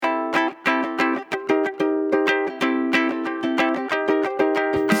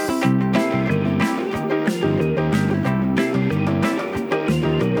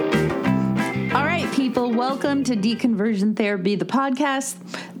Welcome to Deconversion Therapy, the podcast.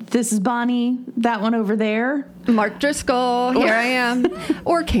 This is Bonnie, that one over there. Mark Driscoll, here I am.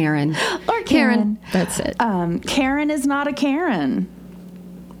 Or Karen. Or Karen. That's it. Karen is not a Karen.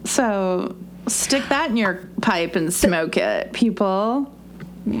 So stick that in your pipe and smoke it, people.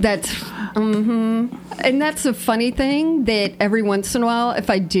 That's, and that's a funny thing that every once in a while,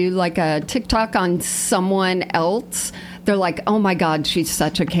 if I do like a TikTok on someone else, they're like, oh my God, she's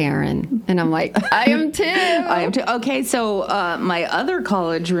such a Karen. And I'm like, I am too. I am too. Okay, so my other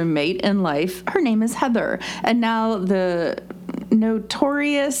college roommate in life, her name is Heather. And now the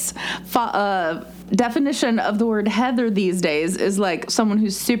notorious definition of the word Heather these days is like someone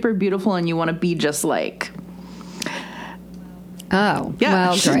who's super beautiful and you want to be just like. Oh, yeah,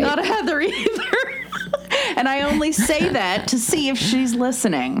 well, she's great. not a Heather either. And I only say that to see if she's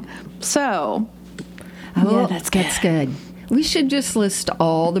listening. So, yeah, that's good. We should just list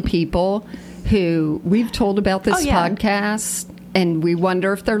all the people who we've told about this podcast, and we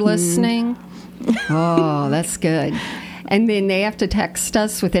wonder if they're listening. Oh, that's good. And then they have to text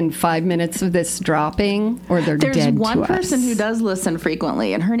us within 5 minutes of this dropping, or they're dead to us. There's one person who does listen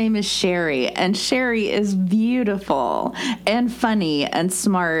frequently, and her name is Sherry. And Sherry is beautiful and funny and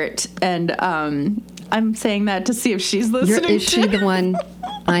smart. And I'm saying that to see if she's listening. Is she the one?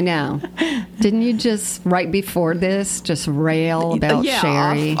 I know. Didn't you just, right before this, just rail about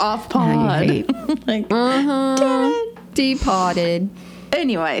Sherry? Off pod. Like, depotted.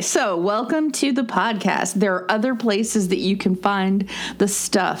 Anyway, so welcome to the podcast. There are other places that you can find the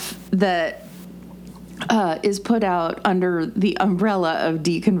stuff that is put out under the umbrella of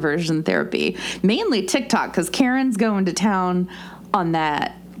deconversion therapy. Mainly TikTok, because Karen's going to town on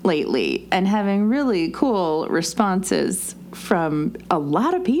that lately and having really cool responses from a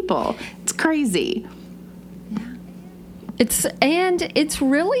lot of people. It's crazy. It's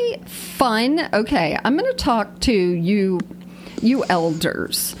really fun. Okay, I'm going to talk to you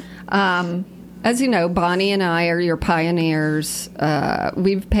elders. As you know, Bonnie and I are your pioneers.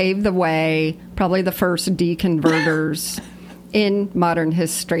 We've paved the way, probably the first deconverters in modern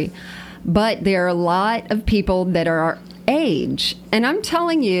history. But there are a lot of people that are our age. And I'm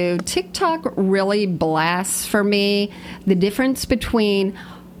telling you, TikTok really blasts for me the difference between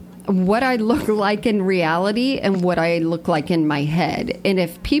what I look like in reality and what I look like in my head. And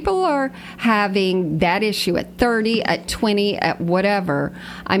if people are having that issue at 30, at 20, at whatever,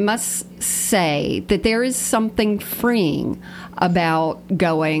 I must say that there is something freeing about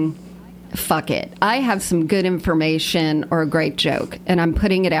going, fuck it. I have some good information or a great joke, and I'm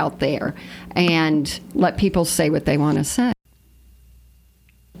putting it out there, and let people say what they want to say.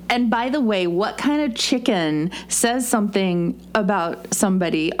 And by the way, what kind of chicken says something about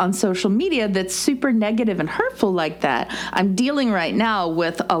somebody on social media that's super negative and hurtful like that? I'm dealing right now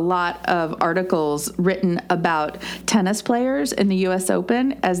with a lot of articles written about tennis players in the U.S.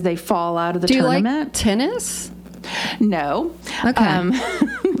 Open as they fall out of the tournament. Do you like tennis? No. Okay.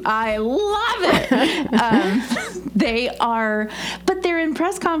 I love it. But they're in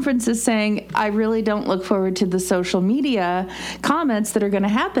press conferences saying, I really don't look forward to the social media comments that are going to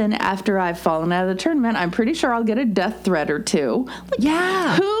happen after I've fallen out of the tournament. I'm pretty sure I'll get a death threat or two. Like,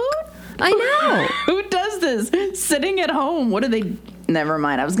 yeah. Who? I know. Who does this? Sitting at home. What do they... Never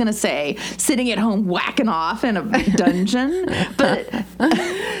mind. I was going to say sitting at home whacking off in a dungeon, but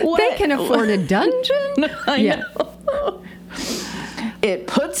they can afford a dungeon. I know. It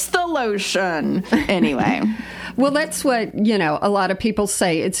puts the lotion. Anyway. Well, that's what, a lot of people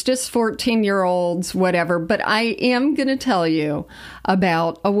say. It's just 14-year-olds, whatever. But I am going to tell you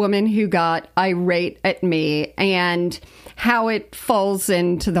about a woman who got irate at me and how it falls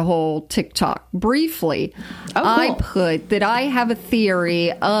into the whole TikTok. Briefly, cool. I put that I have a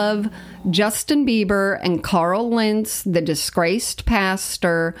theory of Justin Bieber and Carl Lentz, the disgraced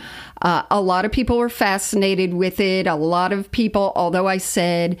pastor. A lot of people were fascinated with it. A lot of people, although I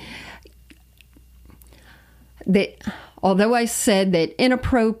said that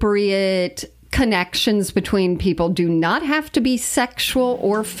inappropriate connections between people do not have to be sexual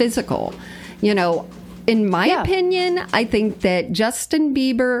or physical. In my opinion, I think that Justin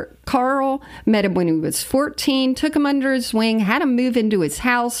Bieber, Carl, met him when he was 14, took him under his wing, had him move into his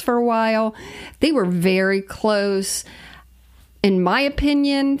house for a while. They were very close. In my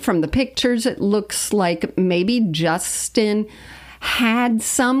opinion, from the pictures, it looks like maybe Justin had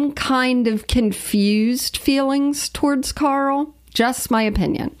some kind of confused feelings towards Carl. Just my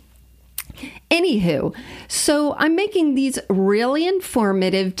opinion. Anywho, so I'm making these really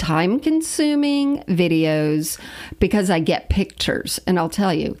informative, time-consuming videos because I get pictures. And I'll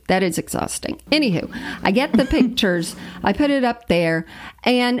tell you, that is exhausting. Anywho, I get the pictures, I put it up there,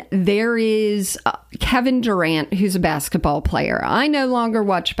 and there is Kevin Durant, who's a basketball player. I no longer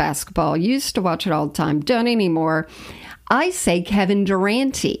watch basketball. Used to watch it all the time. Don't anymore. I say Kevin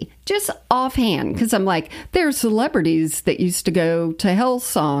Duranty, just offhand, because I'm like, there's celebrities that used to go to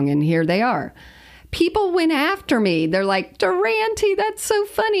Hillsong, and here they are. People went after me. They're like, Duranty, that's so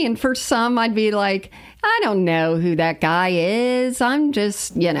funny. And for some, I'd be like, I don't know who that guy is. I'm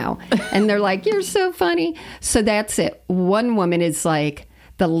just, And they're like, you're so funny. So that's it. One woman is like,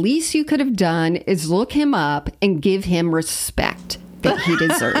 the least you could have done is look him up and give him respect that he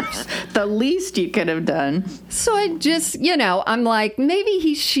deserves. The least you could have done. So I just, I'm like,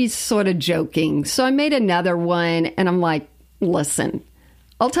 maybe she's sort of joking. So I made another one, and I'm like, listen,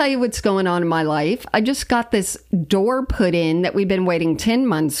 I'll tell you what's going on in my life. I just got this door put in that we've been waiting 10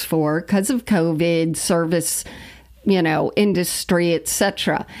 months for because of COVID, service, industry,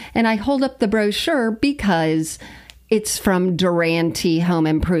 etc. And I hold up the brochure because it's from Duranty Home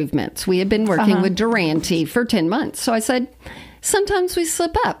Improvements. We had been working with Duranty for 10 months. So I said, sometimes we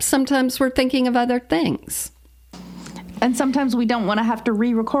slip up. Sometimes we're thinking of other things. And sometimes we don't want to have to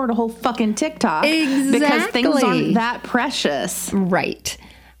re-record a whole fucking TikTok. Exactly. Because things aren't that precious. Right.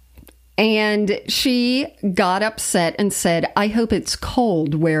 And she got upset and said, I hope it's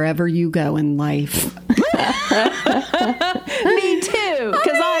cold wherever you go in life. Me too,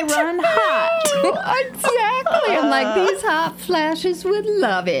 because I run hot. Exactly. I'm like, these hot flashes would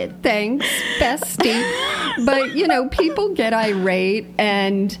love it. Thanks, bestie. But, people get irate,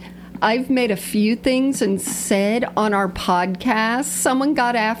 and I've made a few things and said on our podcast. Someone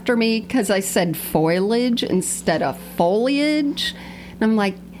got after me because I said foliage instead of foliage. And I'm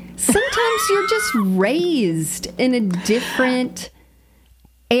like, sometimes you're just raised in a different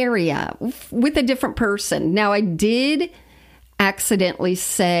area with a different person. Now, I did accidentally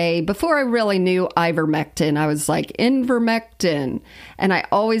say, before I really knew ivermectin, I was like, Invermectin, and I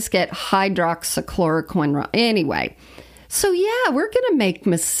always get hydroxychloroquine wrong. Anyway, so yeah, we're going to make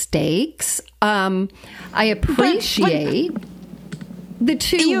mistakes. I appreciate the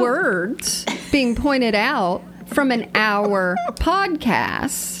two words being pointed out from an hour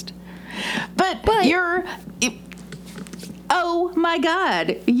podcast. But you're... Oh my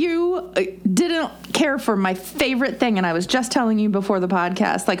God, you didn't care for my favorite thing. And I was just telling you before the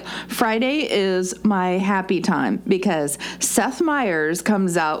podcast, like Friday is my happy time because Seth Meyers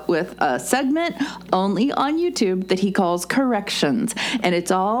comes out with a segment only on YouTube that he calls Corrections. And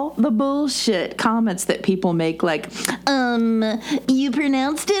it's all the bullshit comments that people make like, you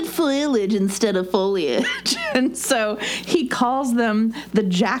pronounced it foliage instead of foliage. And so he calls them the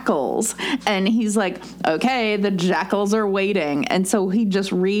jackals. And he's like, okay, the jackals are waiting. And so he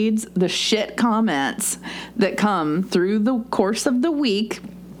just reads the shit comments that come through the course of the week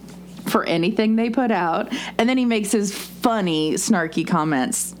for anything they put out. And then he makes his funny, snarky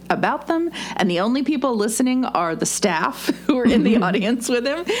comments about them. And the only people listening are the staff who are in the audience with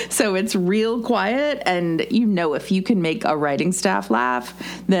him. So it's real quiet. And if you can make a writing staff laugh,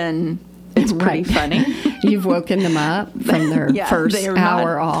 then it's pretty funny. You've woken them up from their first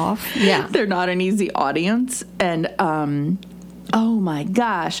hour off. Yeah. They're not an easy audience. And, oh my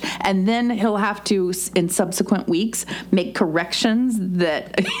gosh. And then he'll have to, in subsequent weeks, make corrections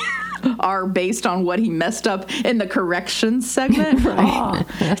that are based on what he messed up in the corrections segment. Right. Oh,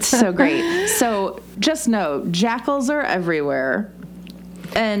 it's so great. So just know, jackals are everywhere.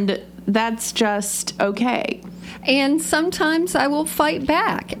 And that's just okay. And sometimes I will fight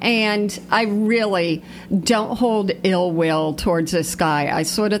back. And I really don't hold ill will towards this guy. I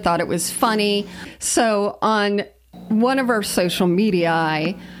sort of thought it was funny. So on one of our social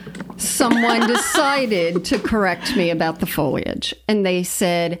media, someone decided to correct me about the foliage. And they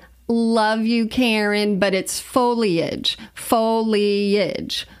said, love you, Karen, but it's foliage.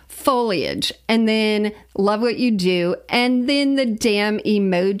 Foliage. Foliage. And then love what you do. And then the damn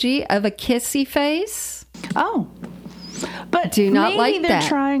emoji of a kissy face. Oh, but do not maybe like they're that.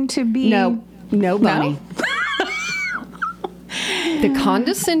 Trying to be no, Bunny. No? The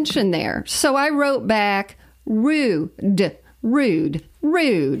condescension there. So I wrote back, rude, kissy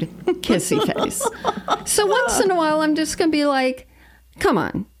face. So once in a while, I'm just gonna be like, come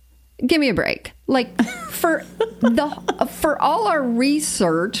on, give me a break. Like for all our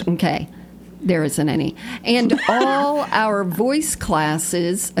research, okay. There isn't any. And all our voice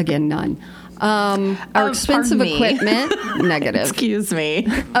classes, again, none. Our expensive equipment, negative. Excuse me.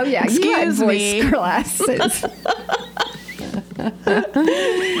 Oh, yeah. Excuse you had voice me. classes.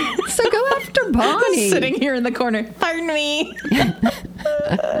 So go after Bonnie. Sitting here in the corner. Pardon me.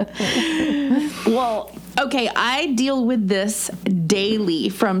 Well, okay, I deal with this daily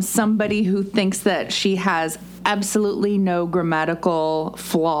from somebody who thinks that she has absolutely no grammatical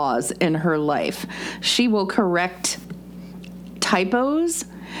flaws in her life. She will correct typos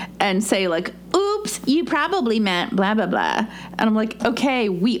and say like, oops, you probably meant blah, blah, blah. And I'm like, okay,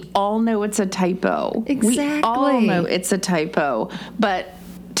 we all know it's a typo. Exactly. We all know it's a typo. But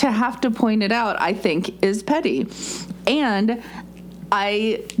to have to point it out, I think, is petty. And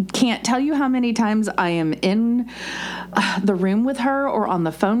I can't tell you how many times I am in the room with her or on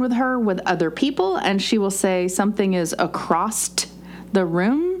the phone with her with other people, and she will say something is across the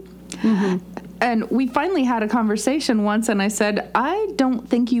room. Mm-hmm. And we finally had a conversation once, and I said, I don't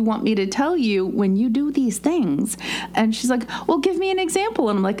think you want me to tell you when you do these things. And she's like, well, give me an example.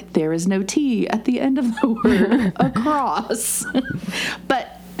 And I'm like, there is no T at the end of the word across.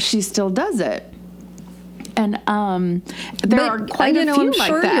 But she still does it. And there are quite a few I'm like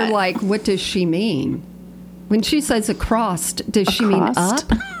sure that. You're like, what does she mean? When she says across, does she mean up?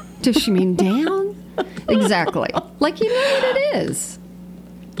 Does she mean down? Exactly. Like, you know what it is.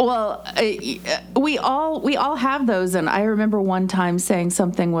 Well, we all have those, and I remember one time saying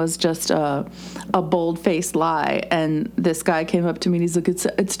something was just a bold-faced lie, and this guy came up to me and he's like,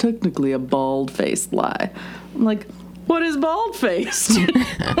 "It's technically a bald-faced lie." I'm like, "What is bald-faced?"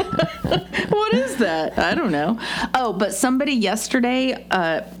 What is that? I don't know. Oh, but somebody yesterday,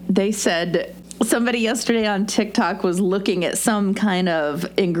 they said. Somebody yesterday on TikTok was looking at some kind of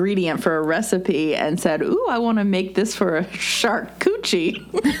ingredient for a recipe and said, ooh, I want to make this for a charcuterie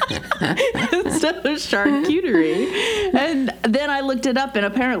instead of charcuterie. And then I looked it up, and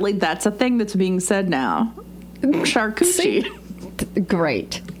apparently that's a thing that's being said now. Charcuterie.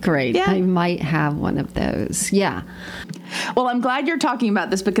 Great. Yeah. I might have one of those. Yeah. Well, I'm glad you're talking about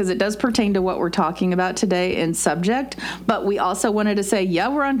this because it does pertain to what we're talking about today in subject. But we also wanted to say, yeah,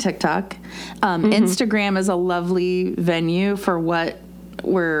 we're on TikTok. Instagram is a lovely venue for what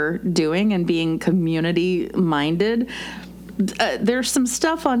we're doing and being community minded. There's some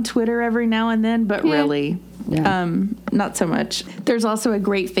stuff on Twitter every now and then, but really, not so much. There's also a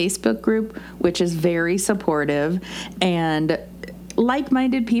great Facebook group, which is very supportive, and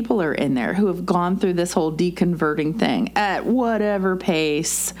like-minded people are in there who have gone through this whole deconverting thing at whatever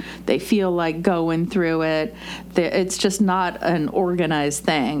pace they feel like going through it. It's just not an organized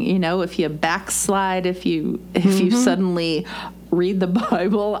thing. You know, if you backslide, if you suddenly read the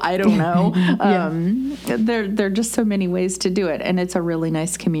Bible, I don't know. There are just so many ways to do it, and it's a really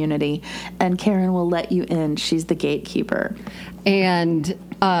nice community. And Karen will let you in. She's the gatekeeper. And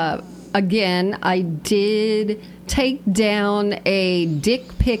again, I did take down a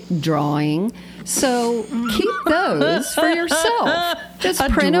dick pic drawing, so keep those for yourself. Just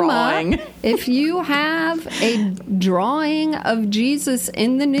print them up. If you have a drawing of Jesus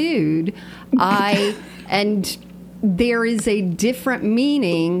in the nude, and there is a different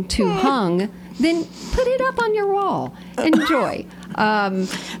meaning to hung, then put it up on your wall. Enjoy.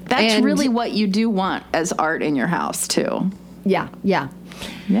 That's really what you do want as art in your house, too. Yeah.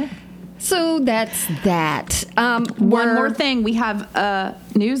 So that's that. One more thing. We have a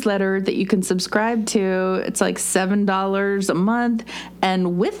newsletter that you can subscribe to. It's like $7 a month.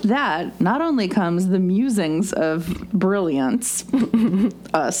 And with that, not only comes the musings of brilliance,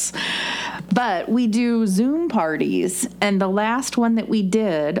 us, but we do Zoom parties. And the last one that we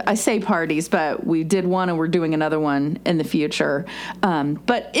did, I say parties, but we did one and we're doing another one in the future.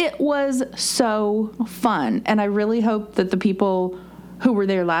 But it was so fun. And I really hope that the people who were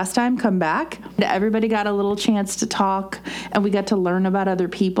there last time come back. Everybody got a little chance to talk, and we got to learn about other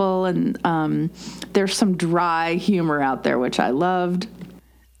people, and there's some dry humor out there, which I loved.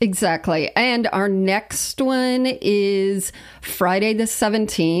 Exactly. And our next one is Friday the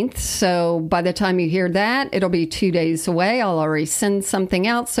 17th. So by the time you hear that, it'll be 2 days away. I'll already send something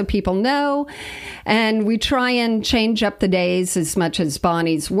out so people know. And we try and change up the days as much as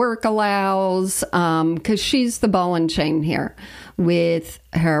Bonnie's work allows, because she's the ball and chain here with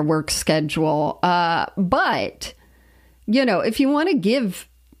her work schedule. But, you know, if you want to give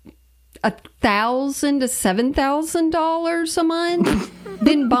 $1,000 to $7,000 a month,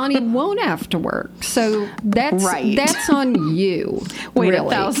 then Bonnie won't have to work. So that's on you. Wait, really.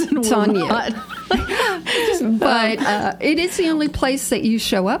 1,000 it's will on not. You. But it is the only place that you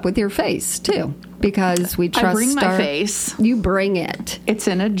show up with your face too, because we trust. I bring my face. You bring it. It's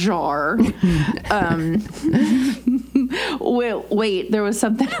in a jar. Wait, there was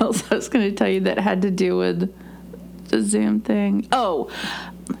something else I was going to tell you that had to do with the Zoom thing. Oh,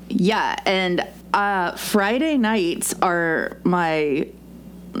 yeah, and Friday nights are my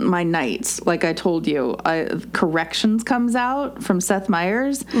nights. Like I told you, Corrections comes out from Seth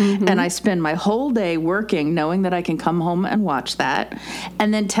Meyers, and I spend my whole day working knowing that I can come home and watch that.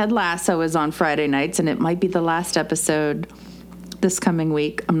 And then Ted Lasso is on Friday nights, and it might be the last episode this coming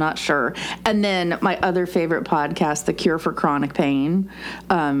week. I'm not sure. And then my other favorite podcast, The Cure for Chronic Pain,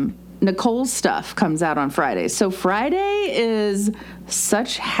 Nicole's stuff comes out on Fridays. So Friday is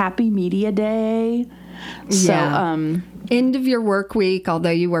such happy media day. So, end of your work week, although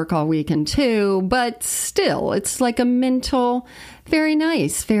you work all weekend too, but still, it's like a mental, very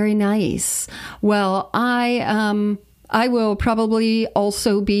nice, very nice. Well, I will probably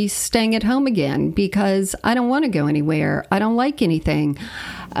also be staying at home again because I don't want to go anywhere. I don't like anything.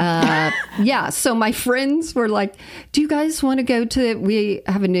 So my friends were like, do you guys want to go we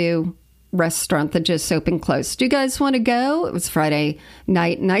have a new restaurant that just opened close. Do you guys want to go? It was Friday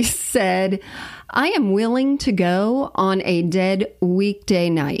night, and I said, I am willing to go on a dead weekday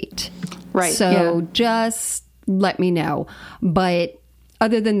night. Right. So just let me know. But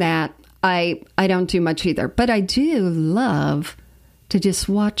other than that, I don't do much either. But I do love to just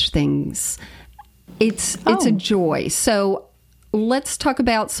watch things. It's a joy. So let's talk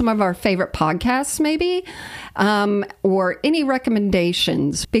about some of our favorite podcasts, maybe, or any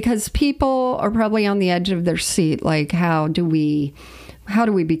recommendations, because people are probably on the edge of their seat. Like, how do we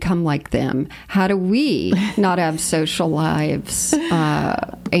become like them? How do we not have social lives?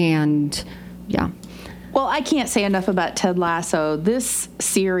 And yeah. Well, I can't say enough about Ted Lasso. This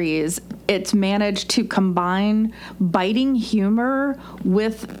series, it's managed to combine biting humor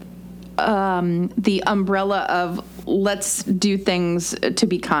with the umbrella of let's do things to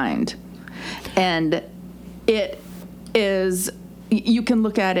be kind. And it is, you can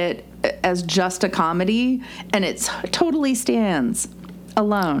look at it as just a comedy, and it totally stands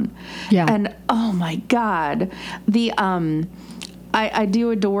alone. Yeah. And oh my God, I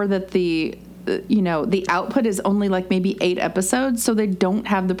do adore that the output is only like maybe 8 episodes, so they don't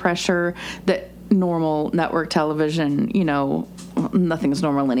have the pressure that normal network television, nothing's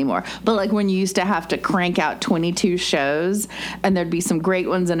normal anymore. But like when you used to have to crank out 22 shows and there'd be some great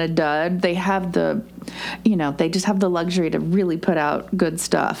ones and a dud, they have they just have the luxury to really put out good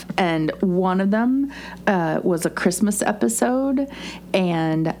stuff. And one of them was a Christmas episode,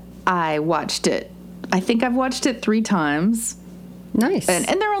 and I watched it. I think I've watched it 3 times. Nice. And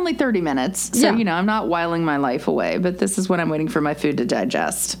they're only 30 minutes. So, I'm not whiling my life away, but this is when I'm waiting for my food to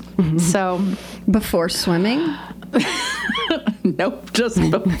digest. So. Before swimming? Nope, just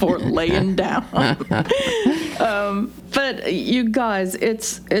before laying down. But you guys,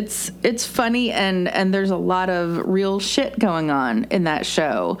 it's funny, and there's a lot of real shit going on in that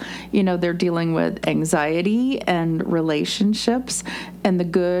show. They're dealing with anxiety and relationships and the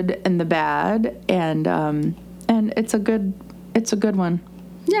good and the bad, and it's a good one.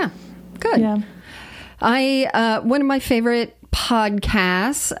 Yeah, good. Yeah. One of my favorite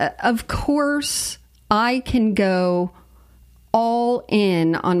podcasts, of course, I can go all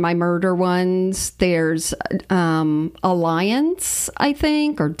in on my murder ones. There's Alliance, I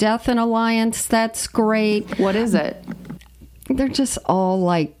think, or Death and Alliance. That's great. What is it? They're just all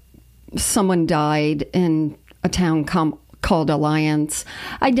like someone died in a town called Alliance.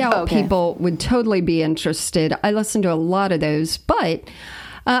 I doubt people would totally be interested. I listen to a lot of those, but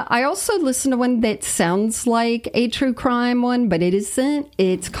I also listen to one that sounds like a true crime one, but it isn't.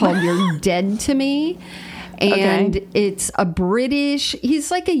 It's called You're Dead to Me. And it's a British, he's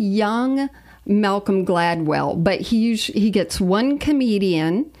like a young Malcolm Gladwell, but he gets one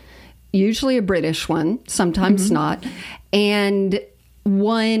comedian, usually a British one, sometimes not, and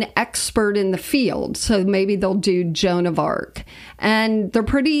one expert in the field. So maybe they'll do Joan of Arc. And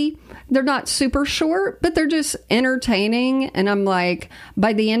they're not super short, but they're just entertaining. And I'm like,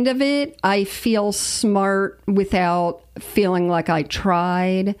 by the end of it, I feel smart without feeling like I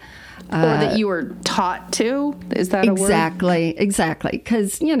tried. Or that you were taught to? Is that a word? Exactly.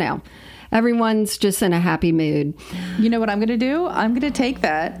 Because, everyone's just in a happy mood. You know what I'm going to do? I'm going to take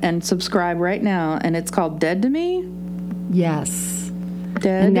that and subscribe right now. And it's called Dead to Me? Yes.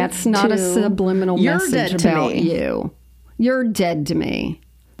 Dead and that's not a subliminal message about you. You're dead to me.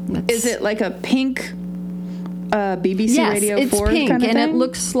 Is it like a pink BBC Radio 4 it's pink, kind of and thing? it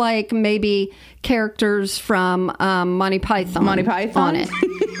looks like maybe characters from Monty Python. Monty Python? On it.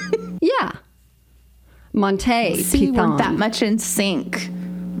 Yeah. Monty See, Python. we're that much in sync,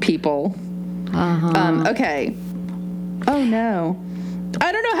 people. Okay. Oh, no.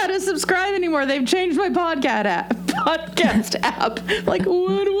 I don't know how to subscribe anymore. They've changed my podcast app. Like,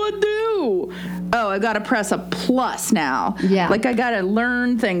 what do I do? oh, I got to press a plus now. Yeah. Like I got to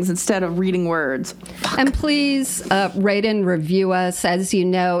learn things instead of reading words. And please rate and review us. As you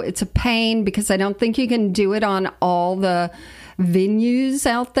know, it's a pain because I don't think you can do it on all the venues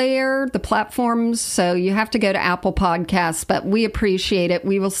out there, the platforms. So you have to go to Apple Podcasts, but we appreciate it.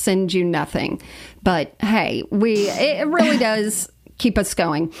 We will send you nothing. But hey, it really does keep us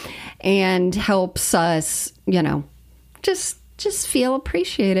going and helps us, just feel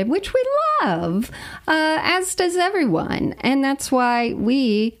appreciated, which we love, as does everyone. And that's why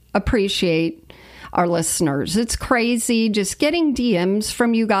we appreciate our listeners. It's crazy just getting DMs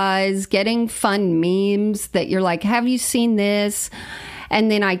from you guys, getting fun memes that you're like, have you seen this? And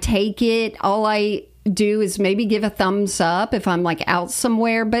then I take it. All I do is maybe give a thumbs up if I'm like out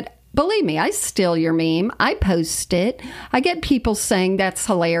somewhere. But believe me, I steal your meme. I post it. I get people saying that's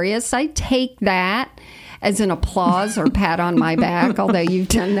hilarious. I take that as an applause or pat on my back, although you've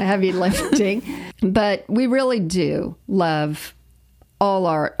done the heavy lifting. But we really do love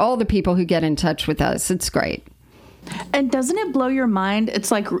all the people who get in touch with us. It's great. And doesn't it blow your mind?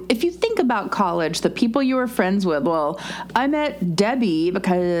 It's like, if you think about college, the people you were friends with, well, I met Debbie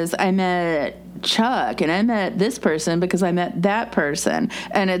because I met Chuck, and I met this person because I met that person.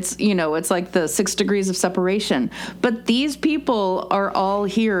 And it's, it's like the 6 degrees of separation. But these people are all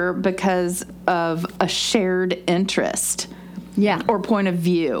here because of a shared interest. Yeah. Or point of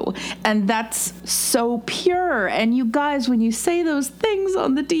view. And that's so pure. And you guys, when you say those things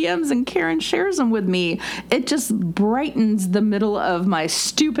on the DMs and Karen shares them with me, it just brightens the middle of my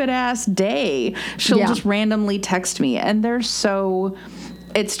stupid ass day. She'll just randomly text me, and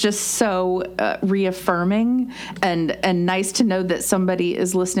it's just so reaffirming and nice to know that somebody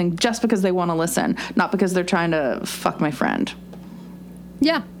is listening just because they want to listen, not because they're trying to fuck my friend.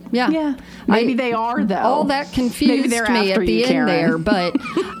 Yeah. Yeah. Maybe they are, though. All that confused me at the end there. But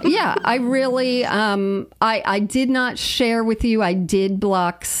yeah, I really, I did not share with you. I did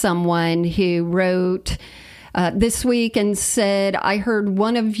block someone who wrote this week and said, I heard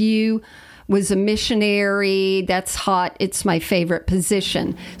one of you was a missionary. That's hot. It's my favorite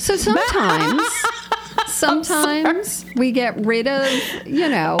position. So sometimes we get rid of,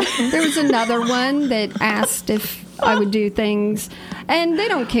 there was another one that asked if I would do things, and they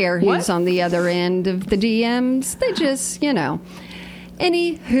don't care who's on the other end of the DMs. They just,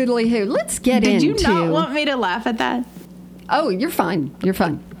 any hoodly hoo. Let's get into. Did you not want me to laugh at that? Oh, you're fine. You're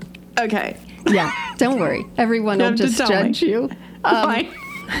fine. Okay. Yeah, don't worry. Everyone will just judge you. Fine.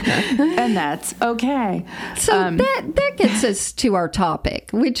 And that's okay. So that gets us to our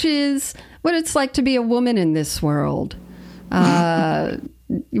topic, which is what it's like to be a woman in this world. We're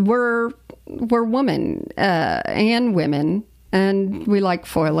women and women, and we like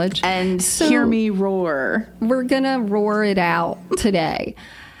foliage. And so hear me roar. We're gonna roar it out today.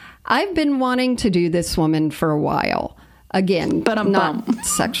 I've been wanting to do this woman for a while. Again, but not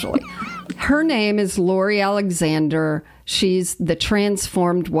sexually. Her name is Lori Alexander. She's the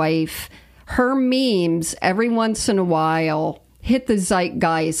transformed wife. Her memes every once in a while hit the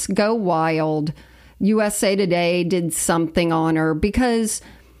zeitgeist, go wild. USA Today did something on her because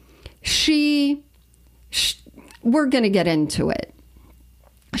we're going to get into it.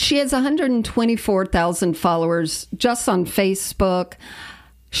 She has 124,000 followers just on Facebook.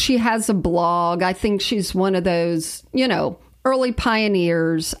 She has a blog. I think she's one of those, early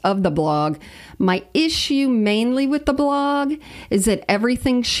pioneers of the blog. My issue mainly with the blog is that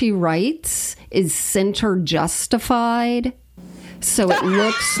everything she writes is center justified. So it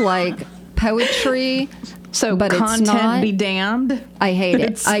looks like poetry. So but content it's not. Be damned. I hate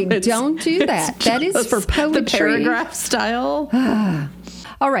it. I don't do that. That is for poetry. The paragraph style.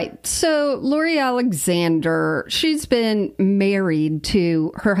 All right. So Lori Alexander, she's been married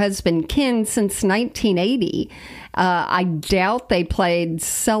to her husband Ken since 1980. I doubt they played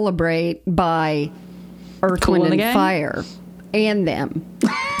Celebrate by Earth, Wind, and Fire and them.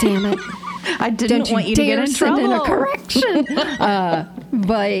 Damn it. I didn't want you to get in trouble. Send in a correction.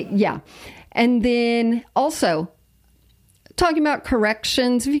 But yeah. And then also, talking about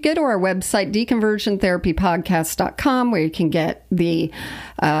corrections, if you go to our website, deconversiontherapypodcast.com, where you can get the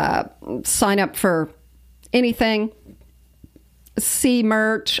sign up for anything, see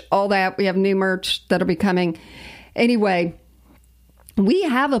merch, all that. We have new merch that'll be coming. Anyway, we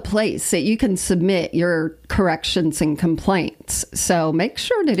have a place that you can submit your corrections and complaints. So make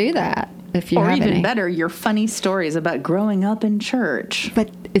sure to do that if you have any. Or even better, your funny stories about growing up in church.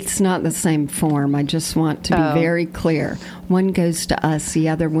 But it's not the same form. I just want to be very clear. One goes to us. The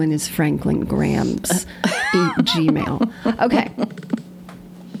other one is Franklin Graham's Gmail. Okay.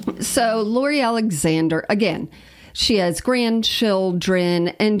 So Lori Alexander, again, She has grandchildren,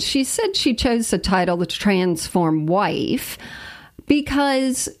 and she said she chose the title The Transformed Wife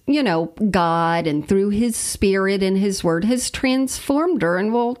because, God and through his spirit and his word has transformed her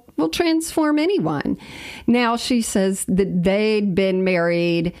and will transform anyone. Now, she says that they'd been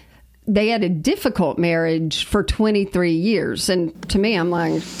married. They had a difficult marriage for 23 years. And to me, I'm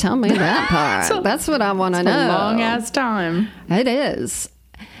like, tell me that part. That's what I want to know. A long-ass time. It is.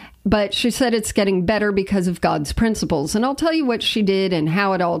 But she said it's getting better because of God's principles. And I'll tell you what she did and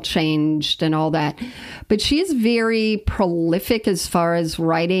how it all changed and all that. But she is very prolific as far as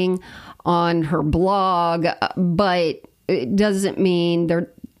writing on her blog. But it doesn't mean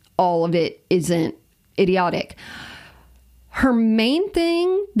all of it isn't idiotic. Her main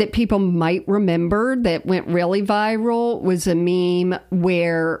thing that people might remember that went really viral was a meme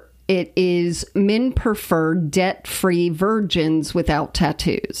where it is men prefer debt-free virgins without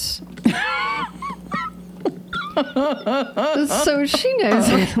tattoos. So she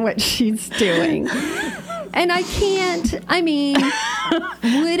knows what she's doing. And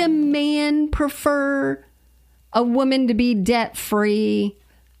would a man prefer a woman to be debt-free?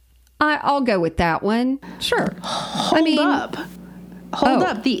 I'll go with that one. Sure. Hold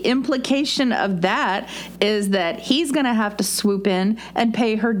up. The implication of that is that he's going to have to swoop in and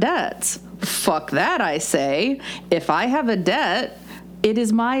pay her debts. Fuck that, I say. If I have a debt, it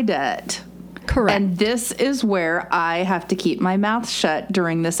is my debt. Correct. And this is where I have to keep my mouth shut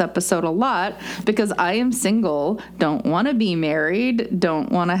during this episode a lot because I am single, don't want to be married,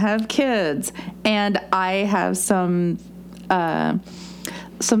 don't want to have kids. And I have some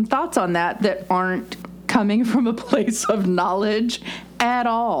thoughts on that aren't coming from a place of knowledge at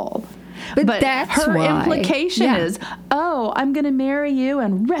all. But that's her why. Implication is, I'm going to marry you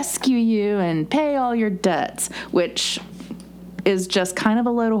and rescue you and pay all your debts, which is just kind of a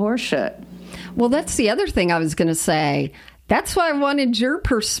load of horseshit. Well, that's the other thing I was going to say. That's why I wanted your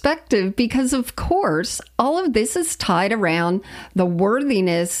perspective, because, of course, all of this is tied around the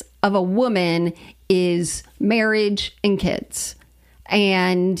worthiness of a woman is marriage and kids.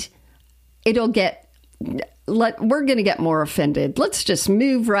 And we're going to get more offended. Let's just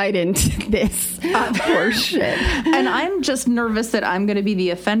move right into this horseshit. And I'm just nervous that I'm going to be the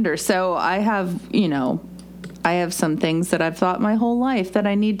offender. So I have some things that I've thought my whole life that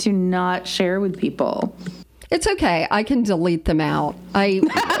I need to not share with people. It's okay. I can delete them out. You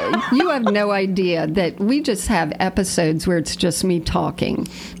have no idea that we just have episodes where it's just me talking.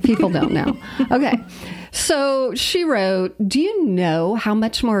 People don't know. Okay. So she wrote, do you know how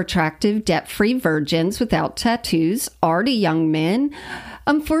much more attractive debt-free virgins without tattoos are to young men?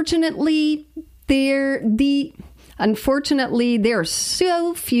 Unfortunately, there are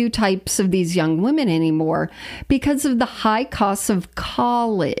so few types of these young women anymore because of the high costs of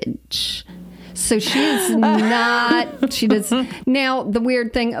college. So she is not, she does. Now, the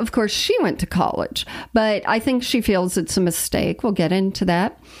weird thing, of course, she went to college, but I think she feels it's a mistake. We'll get into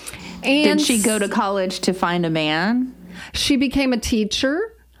that. And did she go to college to find a man? She became a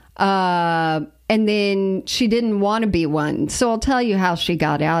teacher, and then she didn't want to be one. So I'll tell you how she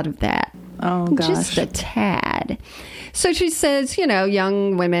got out of that. Oh, gosh. Just a tad. So she says,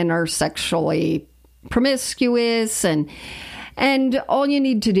 young women are sexually promiscuous, and all you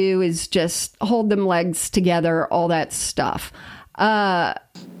need to do is just hold them legs together, all that stuff.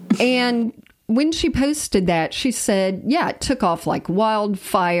 And when she posted that, she said, it took off like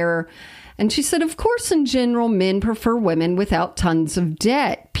wildfire. And she said, of course, in general, men prefer women without tons of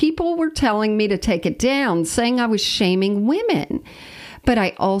debt. People were telling me to take it down, saying I was shaming women. But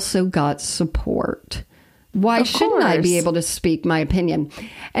I also got support. Why shouldn't I be able to speak my opinion?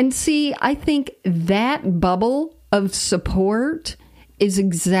 And see, I think that bubble of support is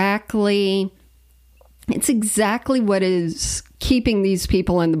exactly what is keeping these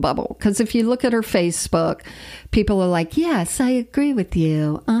people in the bubble. Because if you look at her Facebook, people are like, yes, I agree with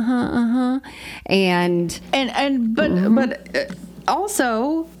you. But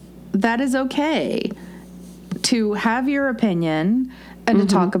also, that is okay to have your opinion and to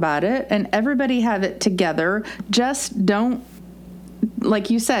talk about it, and everybody have it together. Just don't, like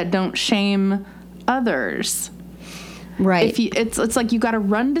you said, don't shame others. Right. It's like you got to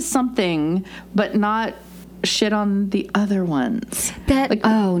run to something, but not shit on the other ones. Run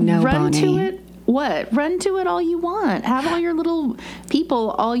Bonnie. To it. What? Run to it all you want. Have all your little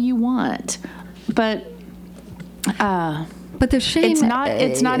people all you want, but the shame.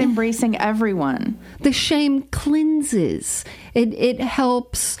 It's not embracing everyone. The shame cleanses. It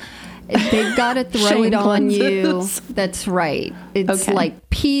helps. They've got to throw it on you. That's right. It's like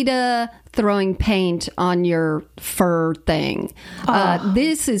PETA throwing paint on your fur thing.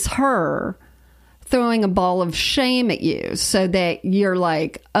 This is her throwing a ball of shame at you so that you're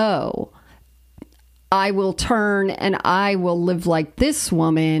like, oh, I will turn and I will live like this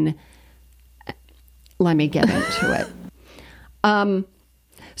woman. Let me get into it.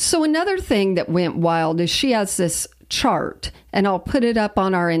 So another thing that went wild is she has this chart, and I'll put it up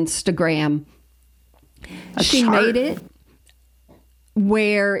on our Instagram. She made it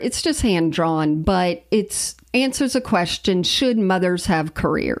where it's just hand drawn, but it's answers a question: should mothers have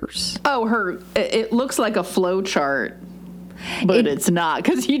careers? Oh, it looks like a flow chart, but it's not,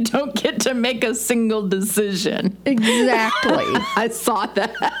 because you don't get to make a single decision. Exactly. I saw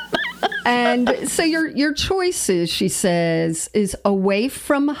that. And so your choices, she says, is away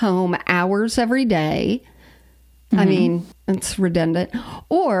from home hours every day. I mean, it's redundant.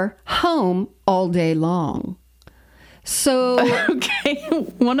 Or home all day long. So okay,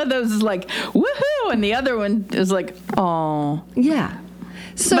 one of those is like woohoo, and the other one is like, oh, yeah.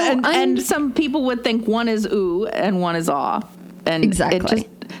 So and some people would think one is ooh and one is aw, and exactly.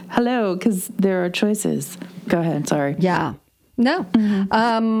 Hello, because there are choices. Go ahead. Sorry. Yeah. No.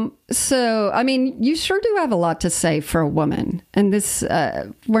 So, I mean, you sure do have a lot to say for a woman. And this,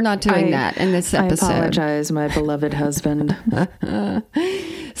 we're not doing that in this episode. I apologize, my beloved husband.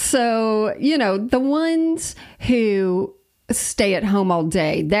 So, the ones who stay at home all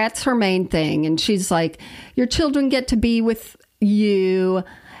day, that's her main thing. And she's like, your children get to be with you.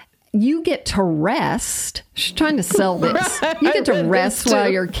 You get to rest. She's trying to sell this. You get to rest while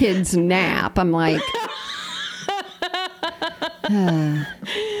your kids nap. I'm like... Your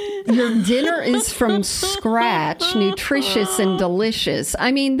dinner is from scratch, nutritious and delicious.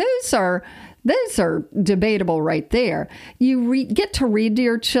 I mean, those are debatable right there. You get to read to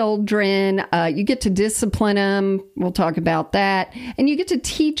your children. You get to discipline them. We'll talk about that. And you get to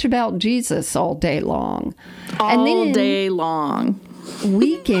teach about Jesus all day long. All day long.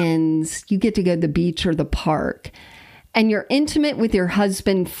 Weekends, you get to go to the beach or the park. And you're intimate with your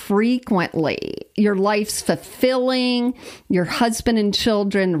husband frequently. Your life's fulfilling. Your husband and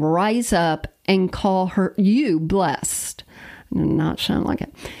children rise up and call you blessed. Not sound like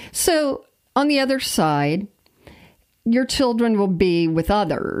it. So on the other side, your children will be with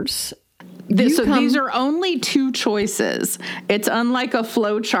others. These are only two choices. It's unlike a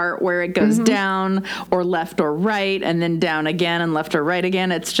flow chart where it goes down or left or right and then down again and left or right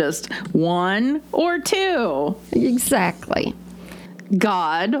again. It's just one or two. Exactly.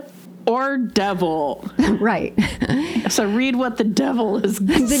 God or devil. Right. So read what the devil is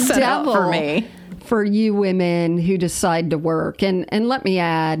set up for me. For you women who decide to work. And let me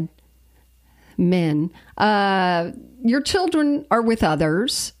add, men, your children are with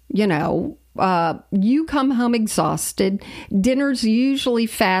others, you come home exhausted. Dinner's usually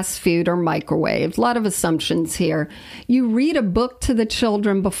fast food or microwave. A lot of assumptions here. You read a book to the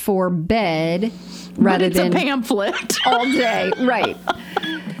children before bed rather than a pamphlet all day. Right.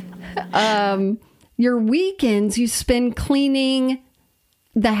 Your weekends you spend cleaning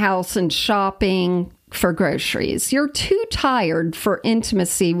the house and shopping for groceries. You're too tired for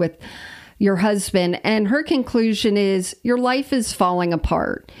intimacy with your husband, and her conclusion is your life is falling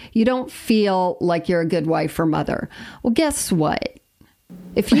apart. You don't feel like you're a good wife or mother. Well, guess what?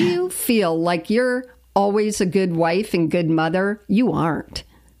 If you feel like you're always a good wife and good mother, you aren't.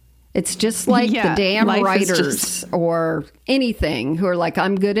 It's just like the damn writers or anything who are like,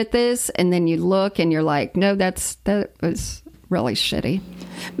 I'm good at this. And then you look and you're like, no, that was really shitty.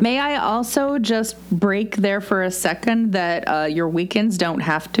 May I also just break there for a second that your weekends don't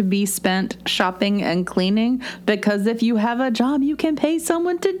have to be spent shopping and cleaning, because if you have a job, you can pay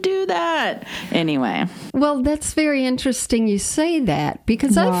someone to do that. Anyway. Well, that's very interesting you say that,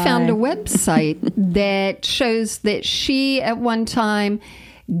 because I found a website that shows that she at one time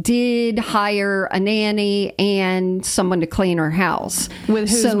did hire a nanny and someone to clean her house. With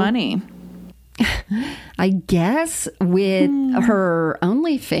whose money? I guess with her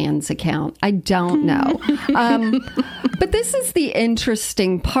OnlyFans account. I don't know. But this is the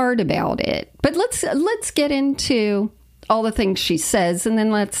interesting part about it. But let's get into all the things she says, and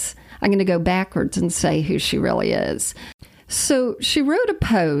then I'm going to go backwards and say who she really is. So she wrote a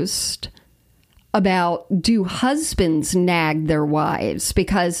post about, do husbands nag their wives?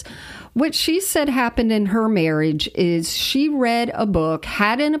 Because what she said happened in her marriage is she read a book,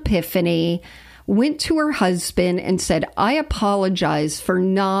 had an epiphany, went to her husband and said, I apologize for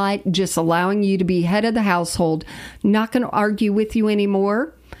not just allowing you to be head of the household. Not going to argue with you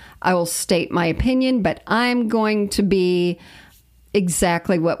anymore. I will state my opinion, but I'm going to be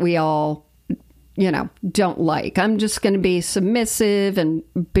exactly what we all, don't like. I'm just going to be submissive and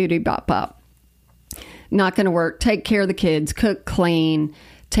booty bop bop. Not going to work. Take care of the kids, cook, clean,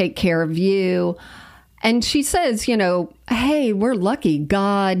 take care of you. And she says, hey, we're lucky.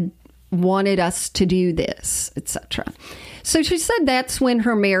 God wanted us to do this, etc. So she said that's when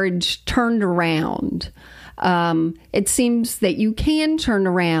her marriage turned around. It seems that you can turn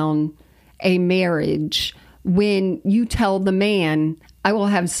around a marriage when you tell the man, I will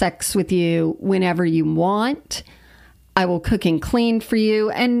have sex with you whenever you want. I will cook and clean for you.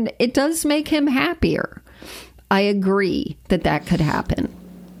 And it does make him happier. I agree that could happen.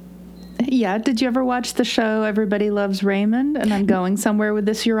 Yeah. Did you ever watch the show Everybody Loves Raymond? And I'm going somewhere with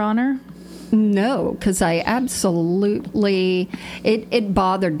this, Your Honor. No, because I absolutely, it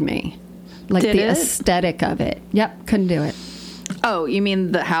bothered me. Like Did the it? aesthetic of it. Yep, couldn't do it. Oh, you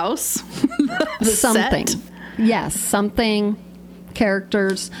mean the house? The Something. set? Yes, something,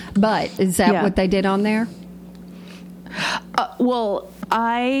 characters. But is that what they did on there?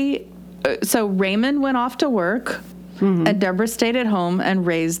 So Raymond went off to work. And Deborah stayed at home and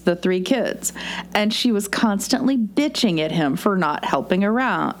raised the 3 kids. And she was constantly bitching at him for not helping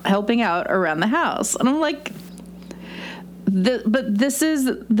out around the house. And I'm like, but this is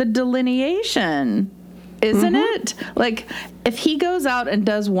the delineation, isn't it? Like, if he goes out and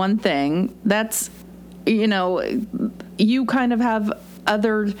does one thing, that's, you kind of have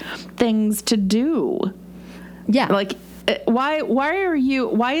other things to do. Yeah. Like, why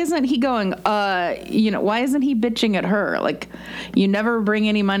isn't he going, why isn't he bitching at her? Like, you never bring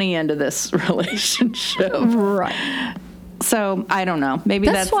any money into this relationship. Right. So I don't know. Maybe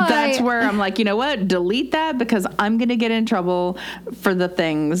that's where I'm like, you know what? Delete that, because I'm going to get in trouble for the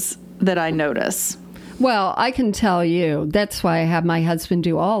things that I notice. Well, I can tell you, that's why I have my husband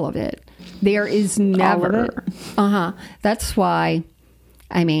do all of it. There is never. That's why,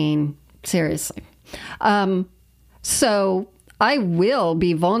 seriously. So I will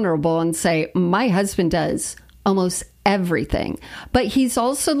be vulnerable and say my husband does almost everything, but he's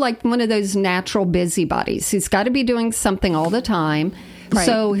also like one of those natural busybodies. He's got to be doing something all the time. Right.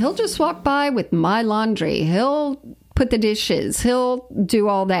 So he'll just walk by with my laundry. He'll put the dishes. He'll do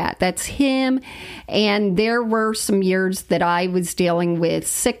all that. That's him. And there were some years that I was dealing with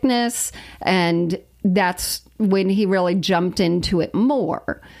sickness, and that's when he really jumped into it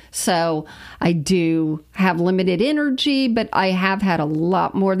more. So I do have limited energy, but I have had a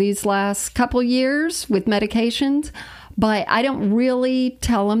lot more these last couple years with medications. But I don't really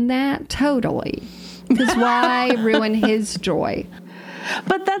tell him that totally, because why ruin his joy?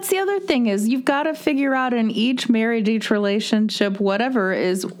 But that's the other thing, is you've got to figure out in each marriage, each relationship, whatever,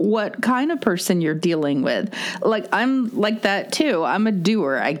 is what kind of person you're dealing with. Like, I'm like that too. I'm a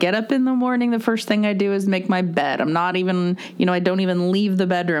doer. I get up in the morning. The first thing I do is make my bed. I'm not even, I don't even leave the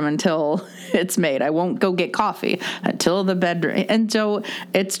bedroom until it's made. I won't go get coffee until the bedroom. And so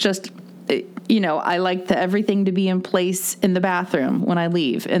it's just, I like everything to be in place in the bathroom when I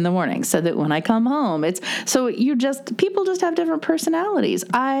leave in the morning, so that when I come home, people just have different personalities.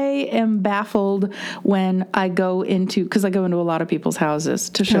 I am baffled when I go into, because I go into a lot of people's houses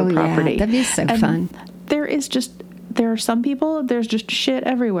to show property. Yeah, that'd be so fun. There are some people, there's just shit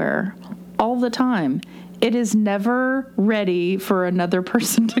everywhere all the time. It is never ready for another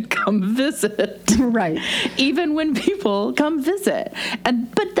person to come visit. Right. Even when people come visit.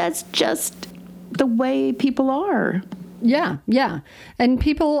 But that's just the way people are. Yeah, yeah. And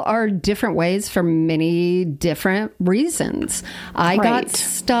people are different ways for many different reasons. I got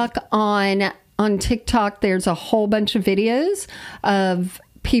stuck on TikTok. There's a whole bunch of videos of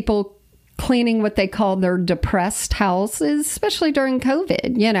people cleaning what they call their depressed houses, especially during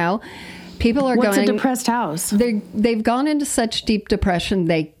COVID, People are What's a depressed house? They've gone into such deep depression,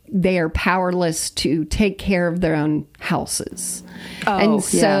 they are powerless to take care of their own houses. Oh, and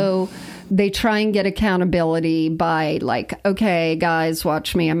so they try and get accountability by like, okay, guys,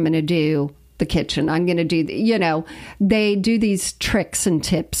 watch me. I'm going to do the kitchen. I'm going to do, they do these tricks and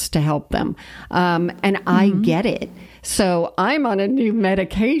tips to help them. And I get it. So I'm on a new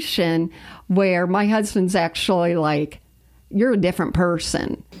medication where my husband's actually like, you're a different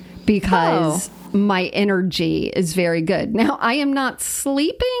person, because my energy is very good. Now, I am not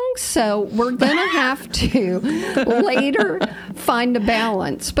sleeping, so we're going to have to later find a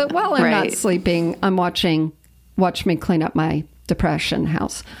balance. But while I'm not sleeping, I'm watch me clean up my depression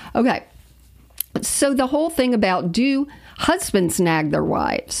house. Okay. So the whole thing about, do husbands nag their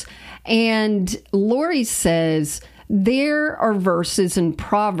wives? And Lori says there are verses in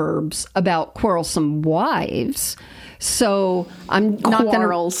Proverbs about quarrelsome wives. So I'm not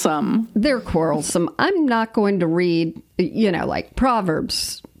quarrelsome. They're quarrelsome. I'm not going to read, like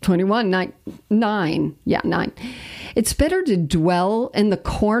Proverbs 21, 9. Yeah, 9. It's better to dwell in the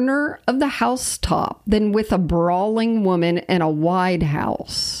corner of the housetop than with a brawling woman in a wide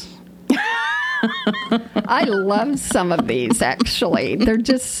house. I love some of these, actually. They're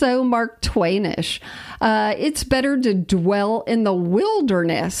just so Mark Twainish. It's better to dwell in the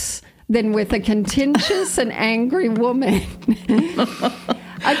wilderness than with a contentious and angry woman.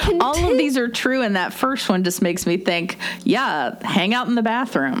 All of these are true, and that first one just makes me think, yeah, hang out in the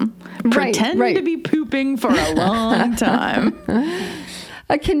bathroom. Pretend to be pooping for a long time.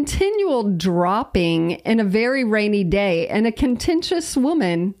 A continual dropping in a very rainy day and a contentious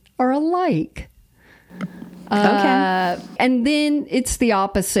woman are alike. Okay. And then it's the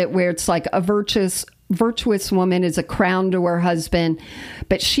opposite, where it's like a virtuous woman is a crown to her husband,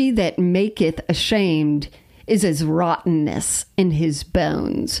 but she that maketh ashamed is as rottenness in his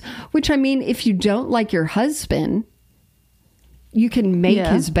bones. Which, I mean, if you don't like your husband, you can make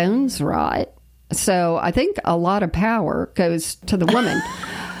his bones rot. So I think a lot of power goes to the woman.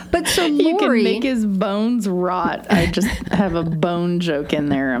 But so Lori, you can make his bones rot. I just have a bone joke in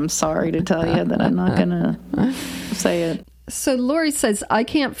there. I'm sorry to tell you that I'm not going to say it. So Lori says, I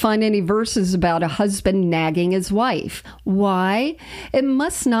can't find any verses about a husband nagging his wife. Why? It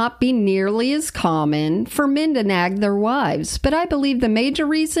must not be nearly as common for men to nag their wives. But I believe the major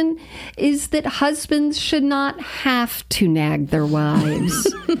reason is that husbands should not have to nag their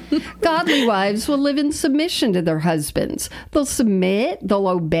wives. Godly wives will live in submission to their husbands. They'll submit, they'll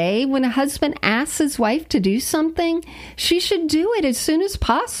obey. When a husband asks his wife to do something, she should do it as soon as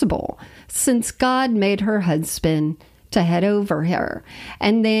possible, since God made her husband to head over her.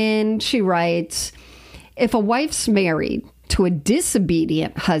 And then she writes, if a wife's married to a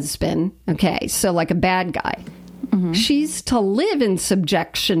disobedient husband, okay, so like a bad guy, she's to live in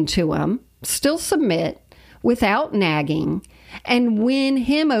subjection to him, still submit, without nagging, and win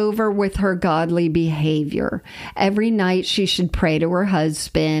him over with her godly behavior. Every night she should pray to her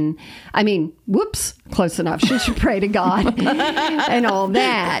husband. I mean, whoops, close enough. She should pray to God and all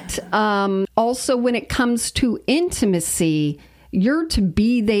that. Also, when it comes to intimacy, you're to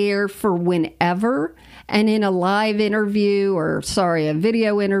be there for whenever. And in a live interview, a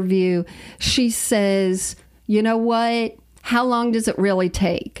video interview, she says, you know what? How long does it really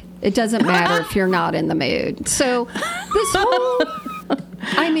take? It doesn't matter if you're not in the mood. So this whole,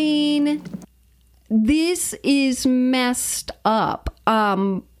 this is messed up.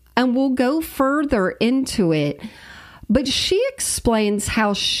 And we'll go further into it. But she explains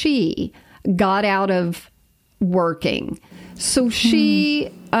how she got out of working. So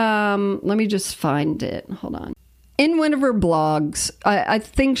she, let me just find it. Hold on. In one of her blogs, I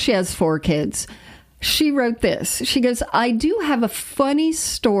think she has 4 kids. She wrote this. She goes, I do have a funny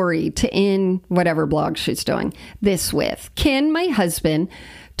story to end whatever blog she's doing this with. Ken, my husband,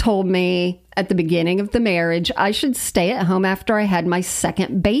 told me at the beginning of the marriage I should stay at home after I had my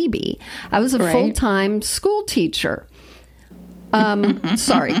second baby. I was a full-time school teacher. Ken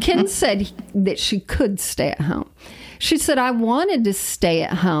said that she could stay at home. She said, I wanted to stay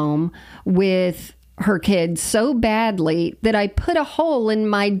at home with her kids so badly that I put a hole in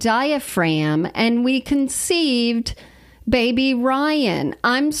my diaphragm and we conceived baby Ryan.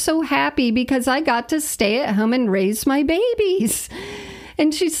 I'm so happy because I got to stay at home and raise my babies.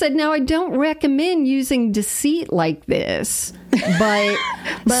 And she said, now I don't recommend using deceit like this, but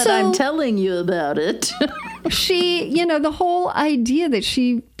I'm telling you about it. She, the whole idea that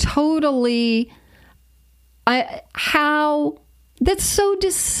she totally, that's so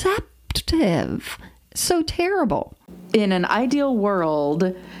deceptive. So terrible. In an ideal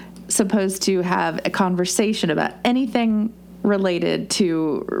world, supposed to have a conversation about anything related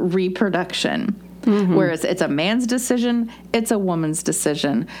to reproduction. Whereas it's a man's decision, it's a woman's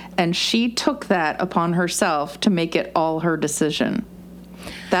decision. And she took that upon herself to make it all her decision.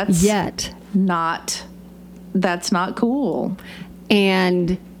 That's not cool.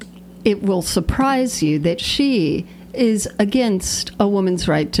 And it will surprise you that she is against a woman's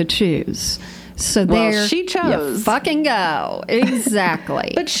right to choose. So there she chose. You fucking go.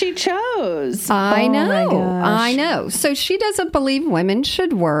 Exactly. But she chose. I know. So she doesn't believe women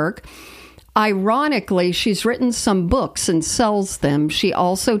should work. Ironically, she's written some books and sells them. She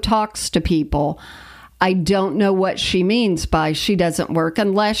also talks to people. I don't know what she means by she doesn't work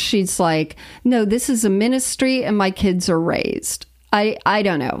unless she's like, no, this is a ministry and my kids are raised. I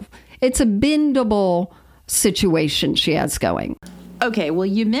don't know. It's a bendable situation she has going. Okay, well,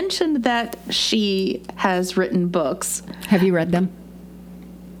 you mentioned that she has written books. Have you read them?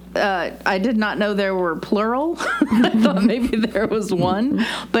 I did not know there were plural. I thought maybe there was one.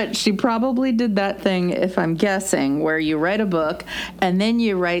 But she probably did that thing, if I'm guessing, where you write a book and then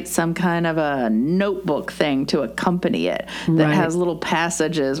you write some kind of a notebook thing to accompany it that has little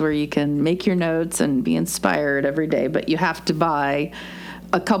passages where you can make your notes and be inspired every day. But you have to buy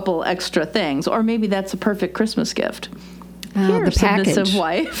a couple extra things. Or maybe that's a perfect Christmas gift. The package. Submissive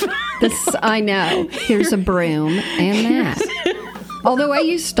wife. I know. Here's a broom and that. Although I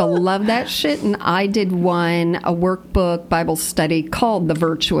used to love that shit, and I did a workbook Bible study called The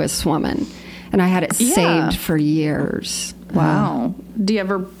Virtuous Woman, and I had it saved for years. Wow. Do you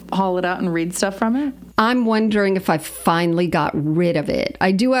ever haul it out and read stuff from it? I'm wondering if I finally got rid of it.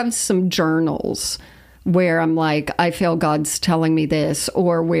 I do have some journals where I'm like, I feel God's telling me this,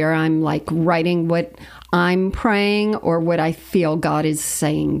 or where I'm like writing what I'm praying or what I feel God is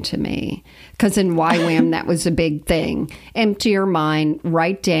saying to me. Because in YWAM, that was a big thing. Empty your mind,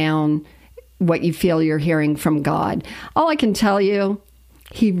 write down what you feel you're hearing from God. All I can tell you,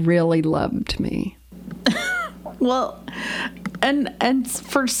 he really loved me. Well, and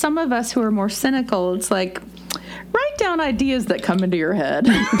for some of us who are more cynical, it's like, write down ideas that come into your head.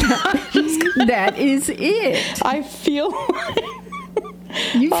 That is it. I feel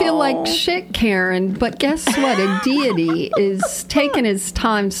You feel like shit, Karen, but guess what? A deity is taking his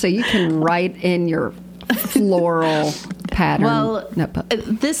time so you can write in your floral pattern. Well,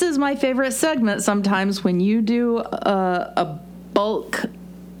 this is my favorite segment sometimes when you do a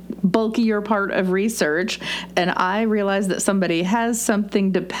bulkier part of research and I realize that somebody has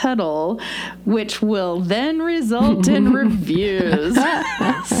something to peddle, which will then result in reviews.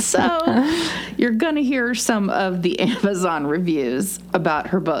 So you're going to hear some of the Amazon reviews about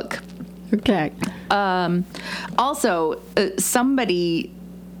her book. Okay. Also, somebody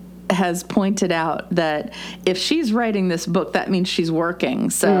has pointed out that if she's writing this book, that means she's working.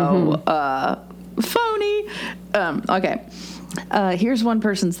 So, phony. Okay. Here's one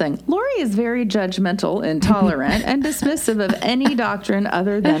person's thing. Lori is very judgmental, intolerant, and dismissive of any doctrine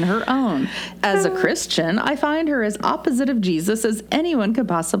other than her own. As a Christian, I find her as opposite of Jesus as anyone could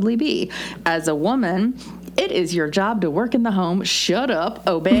possibly be. As a woman, it is your job to work in the home, shut up,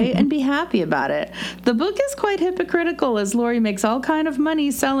 obey, and be happy about it. The book is quite hypocritical as Lori makes all kind of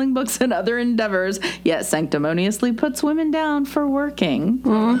money selling books and other endeavors, yet sanctimoniously puts women down for working.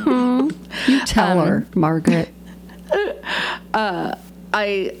 You tell her, Margaret.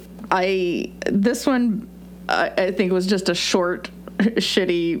 This one, I think was just a short,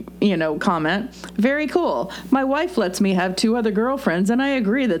 shitty, comment. Very cool. My wife lets me have 2 other girlfriends, and I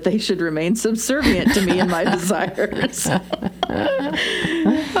agree that they should remain subservient to me and my desires.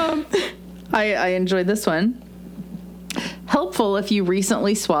 I enjoyed this one. Helpful if you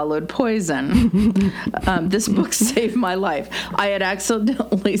recently swallowed poison. This book saved my life. I had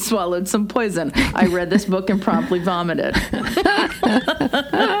accidentally swallowed some poison. I read this book and promptly vomited.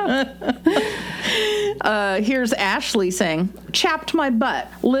 Here's Ashley saying, chapped my butt,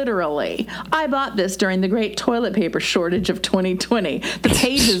 literally. I bought this during the great toilet paper shortage of 2020. The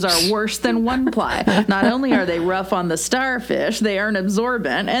pages are worse than one ply. Not only are they rough on the starfish, they aren't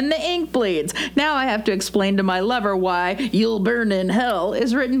absorbent, and the ink bleeds. Now I have to explain to my lover why "You'll burn in hell"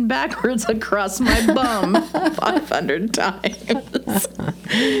 is written backwards across my bum 500 times.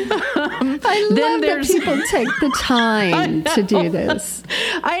 I love that people take the time to do this.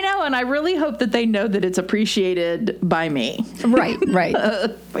 I know, and I really hope that they know that it's appreciated by me. Right.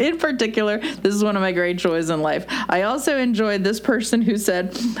 In particular, this is one of my great joys in life. I also enjoyed this person who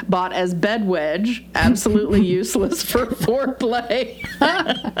said, bought as bed wedge, absolutely useless for foreplay.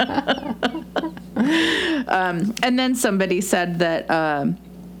 And then somebody said that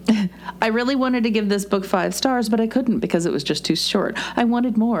I really wanted to give this book 5 stars, but I couldn't because it was just too short. I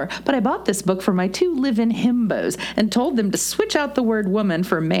wanted more, but I bought this book for my 2 live-in himbos and told them to switch out the word woman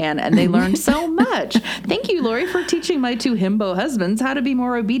for man, and they learned so much. Thank you, Lori, for teaching my 2 himbo husbands how to be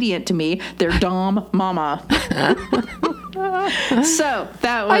more obedient to me, their dom mama. So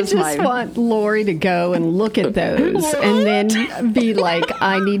that was I just want Lori to go and look at those and then be like,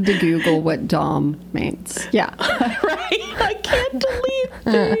 I need to Google what dom means. Yeah. Right? I can't delete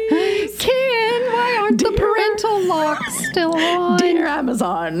these. Why aren't the parental locks still on? Dear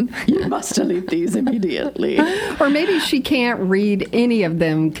Amazon, you must delete these immediately. Or maybe she can't read any of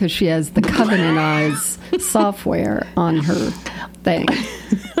them because she has the Covenant Eyes software on her thing.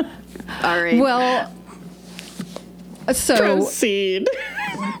 All right. Well, so proceed.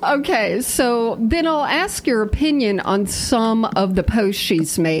 Okay, so then I'll ask your opinion on some of the posts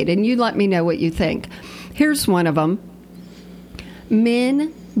she's made, and you let me know what you think. Here's one of them.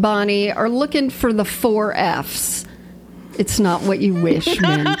 Men, Bonnie, are looking for the 4 Fs. It's not what you wish,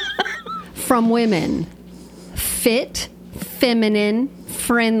 men. From women: fit, feminine,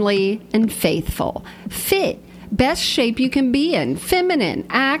 friendly, and faithful. Fit, best shape you can be in. Feminine,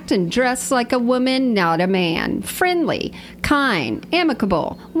 act and dress like a woman, not a man. Friendly, kind,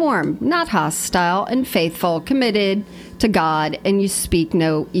 amicable, warm, not hostile, and faithful, committed to God, and you speak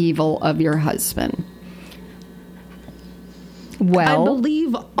no evil of your husband. Well, I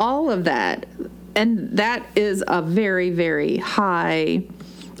believe all of that. And that is a very, very high.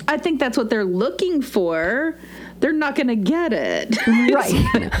 I think that's what they're looking for. They're not going to get it. Right.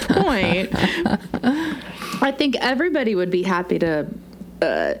 That's the point. I think everybody would be happy to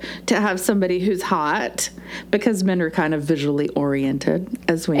have somebody who's hot, because men are kind of visually oriented,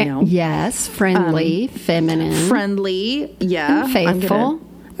 as we know. Yes, friendly, feminine, Friendly, yeah. and faithful.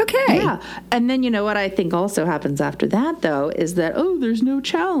 Okay. Yeah. And then you know what I think also happens after that, though, is that, oh, there's no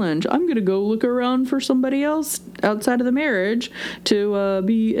challenge. I'm going to go look around for somebody else outside of the marriage to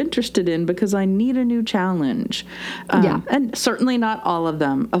be interested in, because I need a new challenge. Yeah. And certainly not all of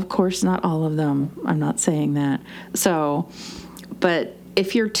them. Of course, not all of them. I'm not saying that. So, but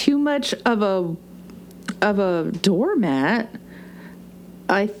if you're too much of a doormat,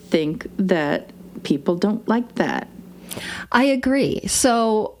 I think that people don't like that. I agree.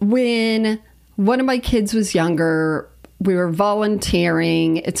 So when one of my kids was younger, we were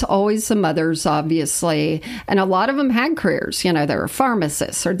volunteering. It's always the mothers, obviously. And a lot of them had careers. You know, they were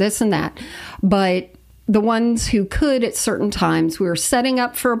pharmacists or this and that. But the ones who could at certain times, we were setting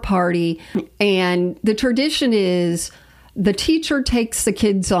up for a party. And the tradition is the teacher takes the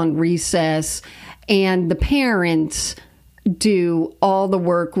kids on recess and the parents do all the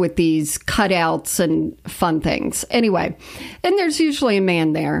work with these cutouts and fun things. Anyway, and there's usually a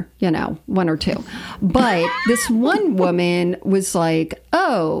man there, you know, one or two. But this one woman was like,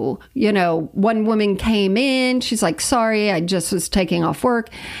 oh, you know, one woman came in. She's like, sorry, I just was taking off work.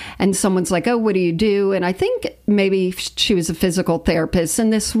 And someone's like, oh, what do you do? And I think maybe she was a physical therapist.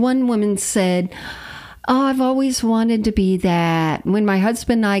 And this one woman said, oh, I've always wanted to be that. When my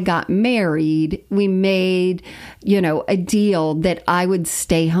husband and I got married, we made, you know, a deal that I would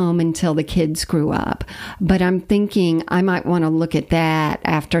stay home until the kids grew up. But I'm thinking I might want to look at that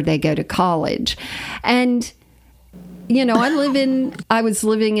after they go to college. And, you know, I was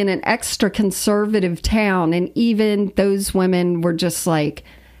living in an extra conservative town, and even those women were just like,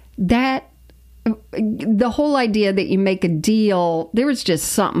 that, the whole idea that you make a deal, there was just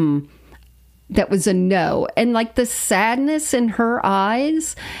something that was a no. And like the sadness in her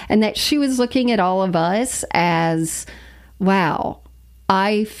eyes, and that she was looking at all of us as, wow,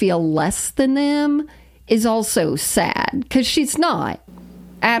 I feel less than them, is also sad, because she's not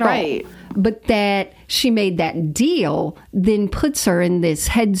at all. But that she made that deal then puts her in this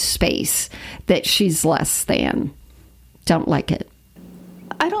headspace that she's less than. Don't like it.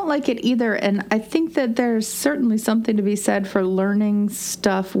 I don't like it either. And I think that there's certainly something to be said for learning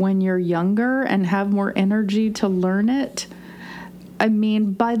stuff when you're younger and have more energy to learn it. I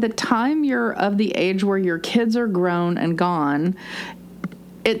mean, by the time you're of the age where your kids are grown and gone,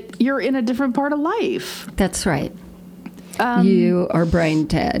 you're in a different part of life. That's right. You are brain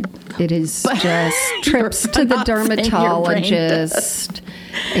dead. It is just trips to the dermatologist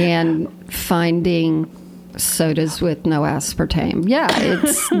and finding sodas with no aspartame. Yeah,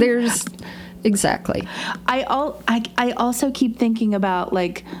 there's exactly. I also keep thinking about,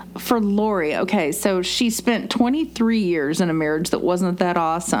 like, for Lori, okay, so she spent 23 years in a marriage that wasn't that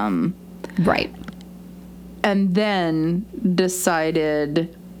awesome. Right. And then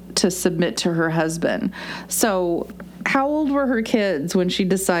decided to submit to her husband. So how old were her kids when she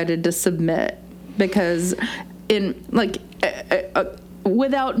decided to submit? Because in, like,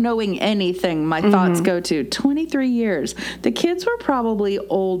 without knowing anything, my thoughts go to 23 years. The kids were probably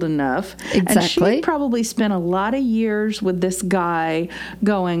old enough. Exactly. And she probably spent a lot of years with this guy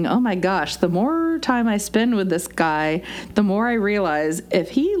going, oh my gosh, the more time I spend with this guy, the more I realize if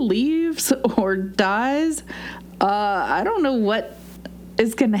he leaves or dies, I don't know what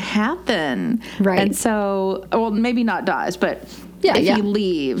is going to happen. Right. And so, well, maybe not dies, but if he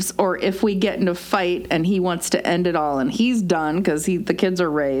leaves, or if we get in a fight and he wants to end it all and he's done because the kids are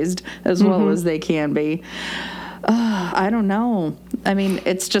raised as well as they can be. I don't know. I mean,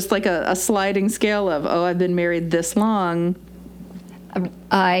 it's just like a sliding scale of, oh, I've been married this long.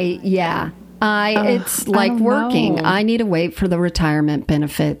 It's like working. Know. I need to wait for the retirement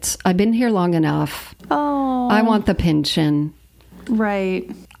benefits. I've been here long enough. Oh. I want the pension. Right.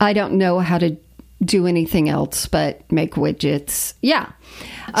 I don't know how to do anything else but make widgets. Yeah.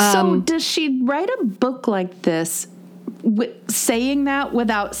 So does she write a book like this saying that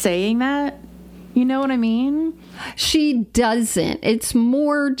without saying that? You know what I mean? She doesn't. It's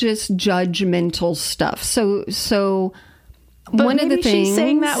more just judgmental stuff. So But one of the maybe things she's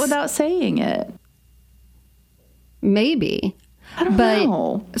saying that without saying it. maybe. I don't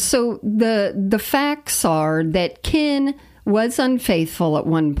know. So the facts are that Ken was unfaithful at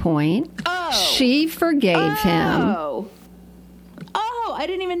one point. Oh. She forgave him. Oh, I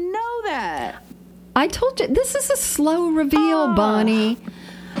didn't even know that. I told you, this is a slow reveal, Bonnie.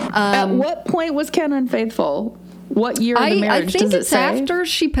 At what point was Ken unfaithful? What year of the marriage I think does it it's say? after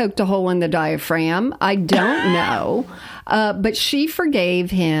she poked a hole in the diaphragm. I don't know. But she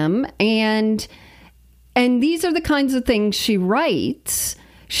forgave him. And these are the kinds of things she writes.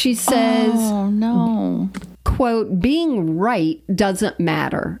 She says, Oh, no. quote, being right doesn't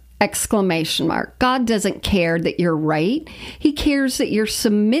matter. Exclamation mark. God doesn't care that you're right. He cares that you're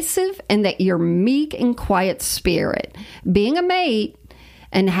submissive and that you're meek and quiet spirit. Being a mate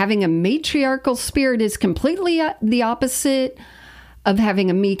and having a matriarchal spirit is completely the opposite of having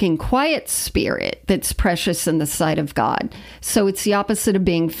a meek and quiet spirit that's precious in the sight of God. So it's the opposite of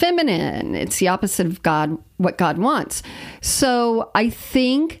being feminine. It's the opposite of God, what God wants. So I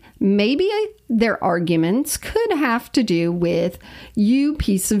think maybe their arguments could have to do with you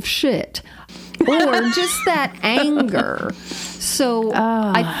piece of shit or just that anger. So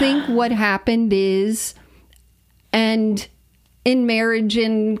I think what happened is, and in marriage,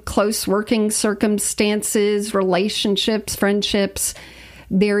 in close working circumstances, relationships, friendships,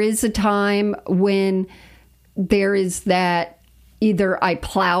 there is a time when there is that either I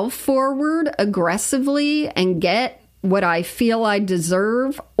plow forward aggressively and get what I feel I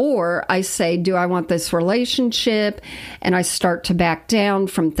deserve, or I say, do I want this relationship? And I start to back down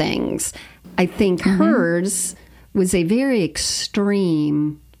from things. I think hers was a very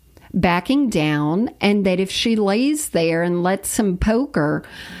extreme backing down, and that if she lays there and lets him poke her,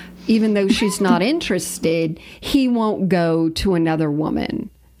 even though she's not interested, he won't go to another woman.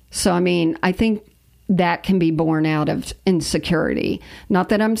 So, I mean, I think that can be born out of insecurity. Not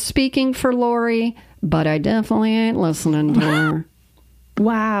that I'm speaking for Lori, but I definitely ain't listening to her.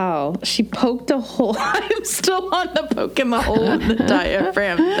 Wow. She poked a hole. I'm still on the poking the hole in the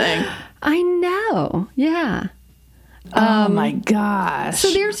diaphragm thing. I know. Yeah. Oh my gosh.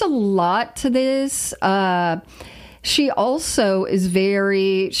 So there's a lot to this. She also is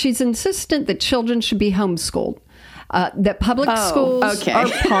she's insistent that children should be homeschooled. That public schools are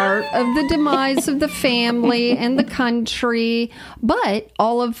part of the demise of the family and the country. But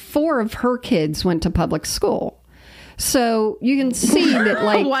all of 4 of her kids went to public school. So you can see that,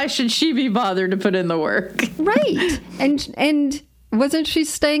 like, why should she be bothered to put in the work? Right. And wasn't she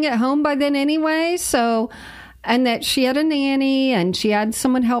staying at home by then anyway? So, and that she had a nanny and she had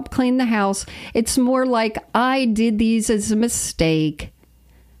someone help clean the house. It's more like, I did these as a mistake.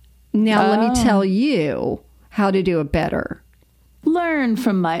 Now let me tell you how to do it better. Learn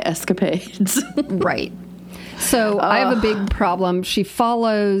from my escapades. Right. So I have a big problem. She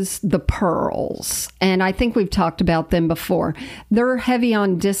follows the Pearls, and I think we've talked about them before. They're heavy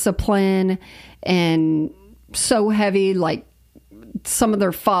on discipline, and so heavy, like some of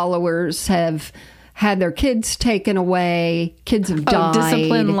their followers have had their kids taken away. Kids have died.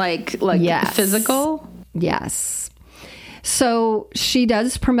 Discipline like Yes. physical? Yes. So she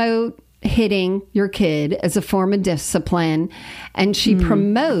does promote hitting your kid as a form of discipline. And she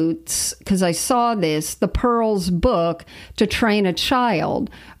promotes, because I saw this, the Pearls book, To Train a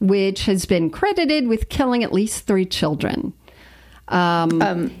Child, which has been credited with killing at least 3 children.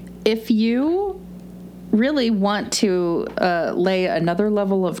 If you really want to lay another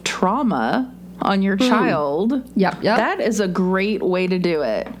level of trauma on your child, Yep. that is a great way to do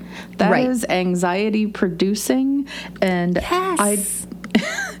it. That is anxiety producing. And Yes.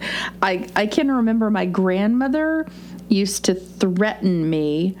 I can remember my grandmother used to threaten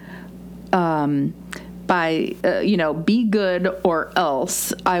me by, be good or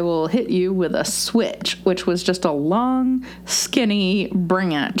else I will hit you with a switch, which was just a long, skinny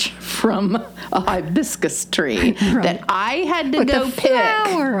branch from a hibiscus tree that I had to With go a pick.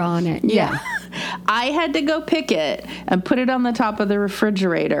 flower on it. Yeah. I had to go pick it and put it on the top of the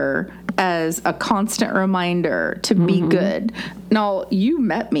refrigerator as a constant reminder to be good. Now, you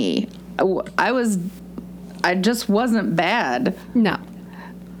met me. I just wasn't bad. No.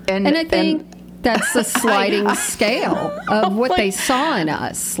 And I think that's the sliding scale of what they saw in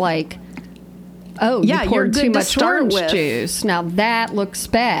us. Like, oh, Yeah, you you're poured good too to much start orange with. juice. Now that looks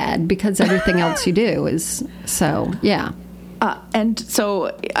bad because everything else you do is so, yeah. and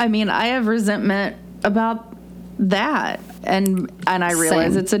so, I mean, I have resentment about that. And I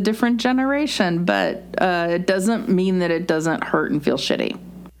realize Same. it's a different generation, but it doesn't mean that it doesn't hurt and feel shitty.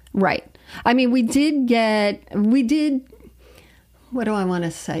 Right. I mean, what do I want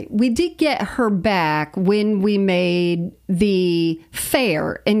to say? We did get her back when we made the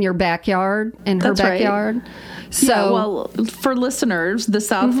fair in your backyard, in her backyard. Right. So, yeah, well, for listeners, the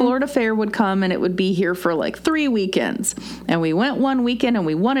South Florida Fair would come and it would be here for like 3 weekends. And we went one weekend and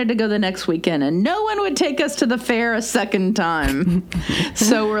we wanted to go the next weekend and no one would take us to the fair a second time.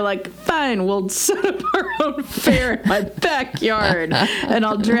 So we're like, fine, we'll set up our own fair in my backyard and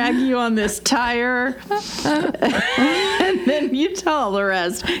I'll drag you on this tire. And then you tell all the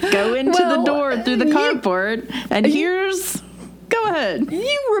rest. Go into the door through the carport and here's... Go ahead.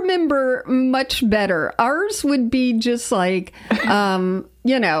 You remember much better. Ours would be just like,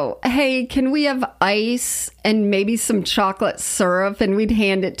 hey, can we have ice and maybe some chocolate syrup? And we'd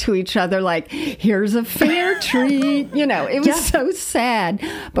hand it to each other like, here's a fair treat. It was so sad.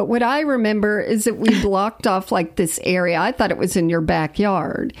 But what I remember is that we blocked off like this area. I thought it was in your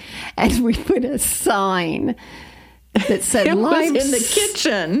backyard. And we put a sign that said, it was in the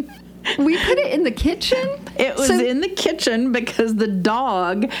kitchen. We put it in the kitchen? It was in the kitchen because the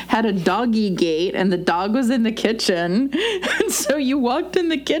dog had a doggy gate and the dog was in the kitchen. And so you walked in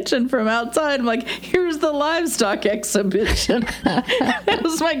the kitchen from outside. I'm like, here's the livestock exhibition. It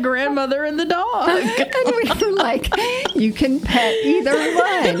was my grandmother and the dog. And we were like, you can pet either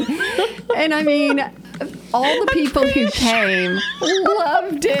one. And I mean, all the people who came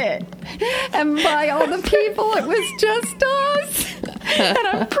loved it. And by all the people, it was just us. And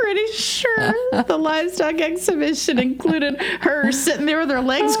I'm pretty sure the livestock exhibition included her sitting there with her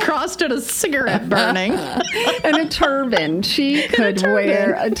legs crossed and a cigarette burning. And a turban. She could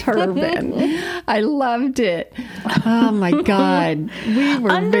wear a turban. I loved it. Oh, my God. We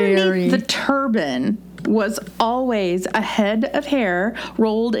were Underneath the turban was always a head of hair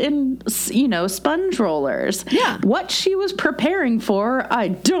rolled in, sponge rollers. Yeah. What she was preparing for, I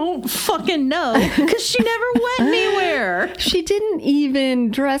don't fucking know, because she never went anywhere. She didn't even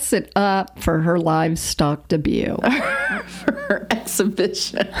dress it up for her livestock debut. For her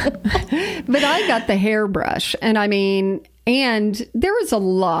exhibition. But I got the hairbrush, and and there was a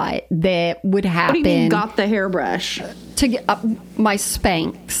lot that would happen. What do you mean got the hairbrush? To get up my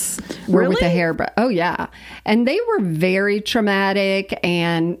Spanx were with a hairbrush. Oh, yeah. And they were very traumatic.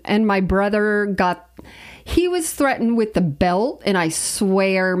 And my brother he was threatened with the belt. And I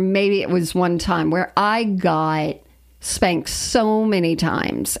swear maybe it was one time where I got spanked so many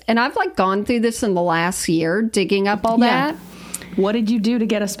times. And I've gone through this in the last year, digging up all that. What did you do to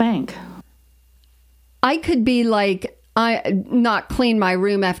get a spank? I could be I not clean my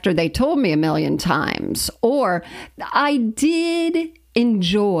room after they told me a million times. Or I did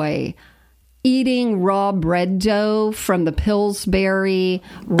enjoy eating raw bread dough from the Pillsbury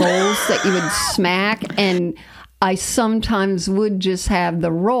rolls that you would smack. And I sometimes would just have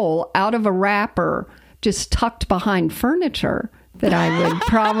the roll out of a wrapper just tucked behind furniture that I would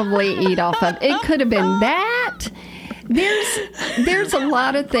probably eat off of. It could have been that. There's a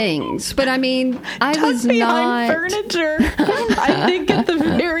lot of things, but I was not furniture. I think at the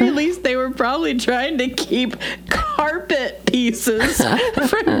very least they were probably trying to keep carpet pieces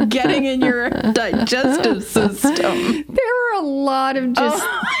from getting in your digestive system. There were a lot of just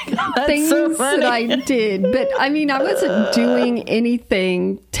things that I did, but I wasn't doing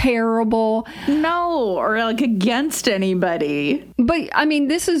anything terrible. No, or against anybody. But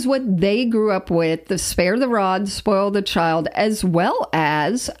this is what they grew up with: the spare the rod, spoil the child, as well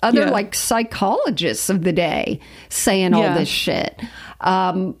as other psychologists of the day saying all this shit.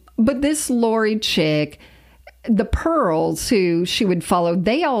 But this Lori chick, the Pearls, who she would follow,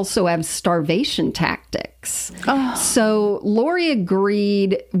 they also have starvation tactics. Oh. So Lori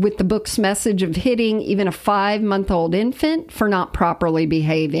agreed with the book's message of hitting even a 5-month-old infant for not properly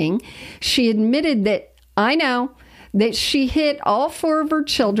behaving. She admitted that she hit all 4 of her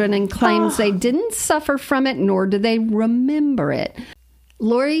children and claims they didn't suffer from it, nor do they remember it.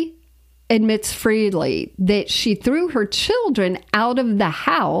 Lori admits freely that she threw her children out of the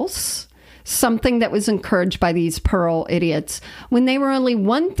house, something that was encouraged by these Pearl idiots, when they were only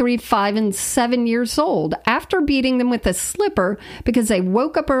 1, 3, 5, and 7 years old, after beating them with a slipper because they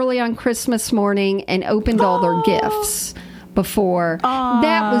woke up early on Christmas morning and opened all their gifts before.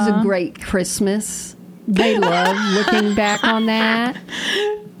 That was a great Christmas. They love looking back on that.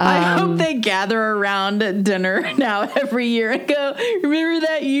 I hope they gather around at dinner now every year and go, remember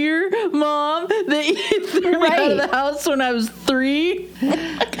that year, Mom, that you threw me out of the house when I was 3?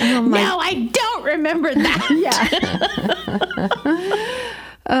 No, I don't remember that.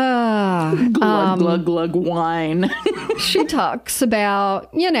 Yeah. Glug, glug, wine. She talks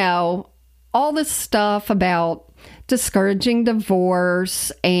about, all this stuff about discouraging divorce,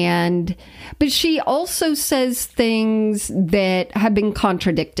 but she also says things that have been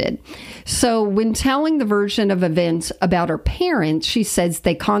contradicted. So when telling the version of events about her parents, she says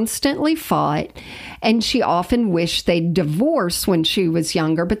they constantly fought, and she often wished they'd divorce when she was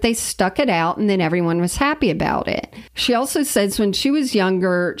younger, but they stuck it out and then everyone was happy about it. She also says when she was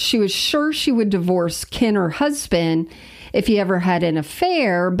younger, she was sure she would divorce Ken, her husband, if he ever had an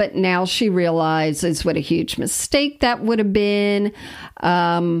affair, but now she realizes what a huge mistake that would have been.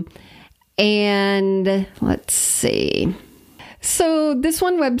 And let's see. So this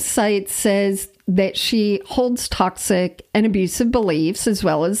one website says that she holds toxic and abusive beliefs as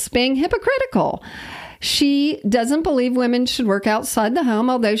well as being hypocritical. She doesn't believe women should work outside the home,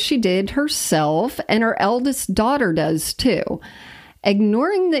 although she did herself, and her eldest daughter does too.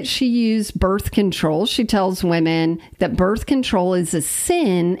 Ignoring that she used birth control, she tells women that birth control is a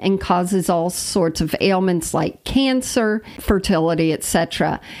sin and causes all sorts of ailments like cancer, fertility,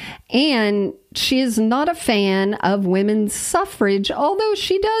 etc. And she is not a fan of women's suffrage, although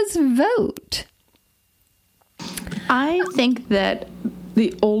she does vote. I think that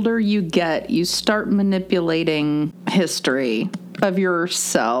the older you get, you start manipulating history of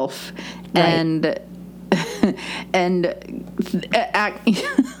yourself, right. and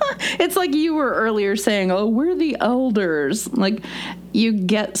it's like you were earlier saying, oh, we're the elders. Like, you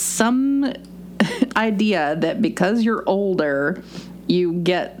get some idea that because you're older, you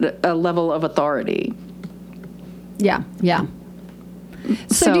get a level of authority. Yeah.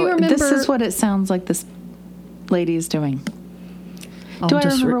 So do you remember? This is what it sounds like this lady is doing. Do I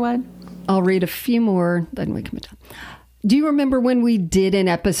remember what? I'll read a few more, then we can move on. Do you remember when we did an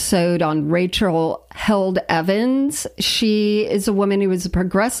episode on Rachel Held Evans? She is a woman who is a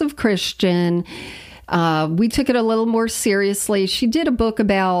progressive Christian. We took it a little more seriously. She did a book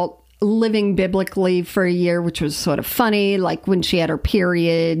about living biblically for a year, which was sort of funny. Like when she had her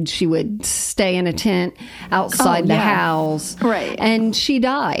period, she would stay in a tent outside the house. Right. And she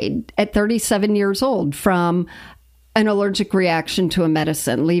died at 37 years old from an allergic reaction to a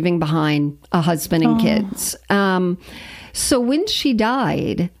medicine, leaving behind a husband and kids. So when she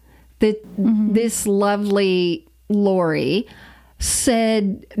died, this lovely Lori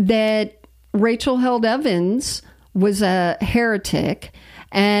said that Rachel Held Evans was a heretic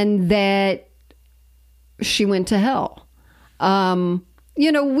and that she went to hell.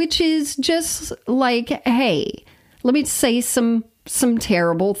 Which is just like, hey, let me say some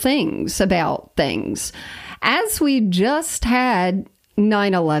terrible things about things. As we just had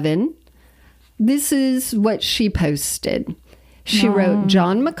 9/11, this is what she posted. She wrote,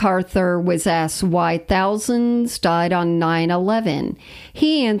 John MacArthur was asked why thousands died on 9/11.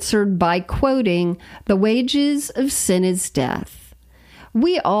 He answered by quoting, "The wages of sin is death.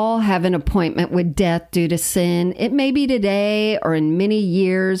 We all have an appointment with death due to sin. It may be today or in many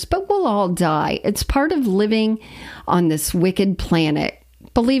years, but we'll all die. It's part of living on this wicked planet.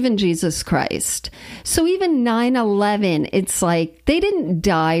 Believe in Jesus Christ." So even 9/11, it's like they didn't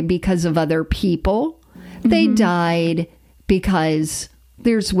die because of other people. They died because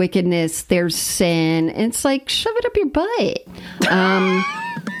there's wickedness, there's sin. And it's like, shove it up your butt.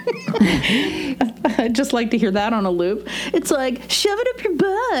 I'd just like to hear that on a loop. It's like, shove it up your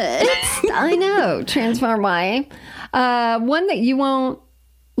butt. I know, Transform My. One that you won't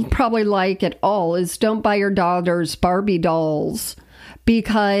probably like at all is don't buy your daughters Barbie dolls,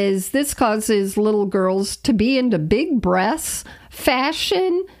 because this causes little girls to be into big breasts,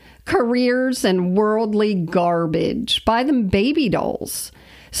 fashion, careers, and worldly garbage. Buy them baby dolls.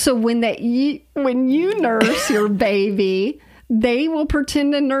 So when you nurse your baby, they will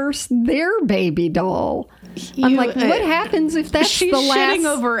pretend to nurse their baby doll. I'm like, what happens if that's she's the last? Shitting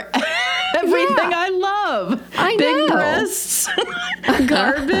over everything I love. I Big know. breasts,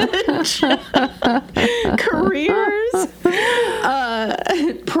 garbage, careers,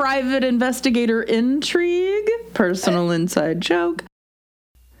 private investigator intrigue, personal inside joke.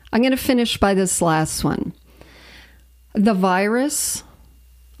 I'm going to finish by this last one. The virus,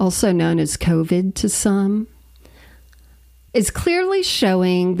 also known as COVID to some, is clearly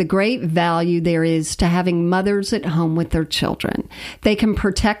showing the great value there is to having mothers at home with their children. They can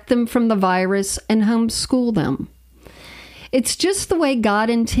protect them from the virus and homeschool them. It's just the way God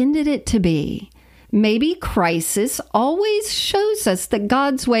intended it to be. Maybe crisis always shows us that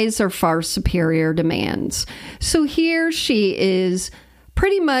God's ways are far superior to man's. So here she is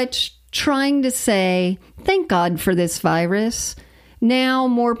pretty much trying to say, thank God for this virus. Now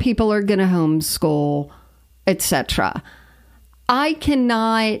more people are going to homeschool, etc. I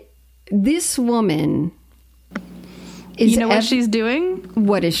cannot, this woman You know what she's doing?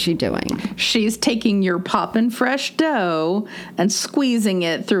 What is she doing? She's taking your poppin' fresh dough and squeezing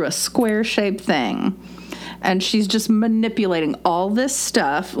it through a square-shaped thing. And she's just manipulating all this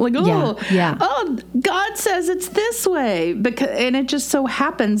stuff. Like, oh, God says it's this way. And it just so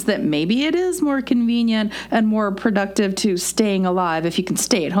happens that maybe it is more convenient and more productive to staying alive if you can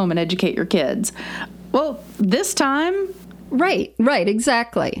stay at home and educate your kids. Well, this time... Right,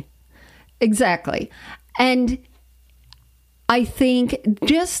 exactly. And I think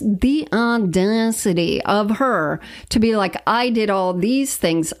just the audacity of her to be like, I did all these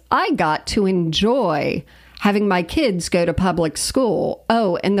things. I got to enjoy having my kids go to public school.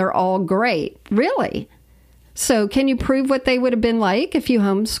 Oh, and they're all great. Really? So can you prove what they would have been like if you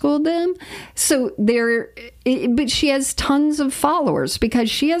homeschooled them? So but she has tons of followers because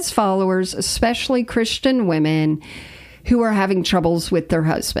she has followers, especially Christian women, who are having troubles with their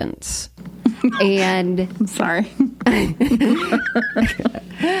husbands. And I'm sorry.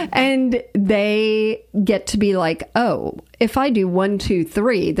 And they get to be like, oh, if I do 1, 2,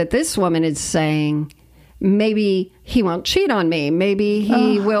 3 that this woman is saying, maybe he won't cheat on me. Maybe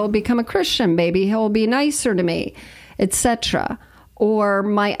he will become a Christian. Maybe he'll be nicer to me, etc. Or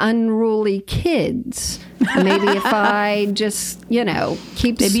my unruly kids. Maybe if I just, keep smacking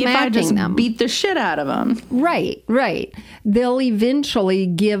them. Maybe if I just beat the shit out of them. Right. They'll eventually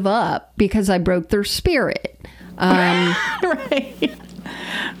give up because I broke their spirit. Right.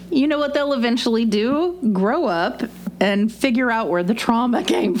 You know what they'll eventually do? Grow up and figure out where the trauma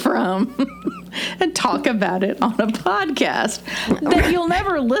came from and talk about it on a podcast that you'll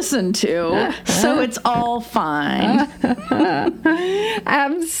never listen to. So it's all fine.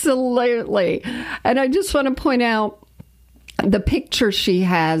 Absolutely. And I just want to point out the picture she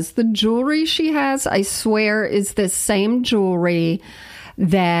has, the jewelry she has, I swear is the same jewelry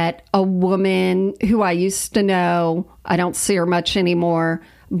that a woman who I used to know, I don't see her much anymore,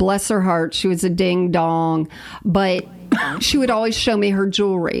 bless her heart, she was a ding-dong, but she would always show me her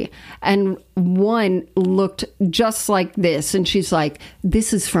jewelry. And one looked just like this. And she's like,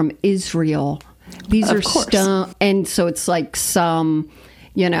 this is from Israel. These are stone. And so it's like some,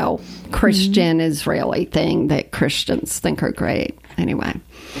 Christian Israeli thing that Christians think are great. Anyway.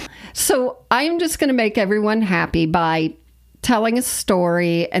 So I'm just going to make everyone happy by telling a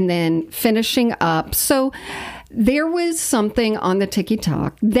story and then finishing up. So there was something on the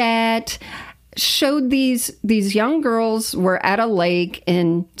TikTok that showed these young girls were at a lake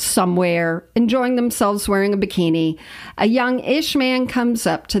in somewhere enjoying themselves wearing a bikini. A young-ish man comes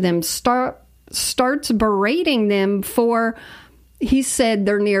up to them, starts berating them for, he said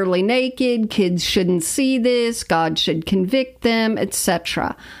they're nearly naked, kids shouldn't see this, God should convict them,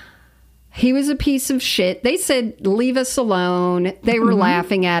 etc. He was a piece of shit. They said, leave us alone. They were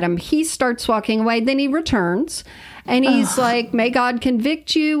laughing at him. He starts walking away. Then he returns. And he's like, may God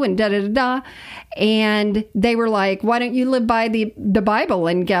convict you and da-da-da-da. And they were like, why don't you live by the Bible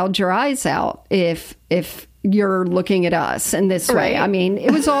and gouge your eyes out if you're looking at us in this way? I mean,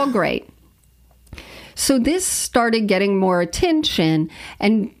 it was all great. So this started getting more attention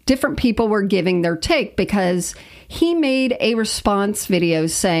and different people were giving their take because he made a response video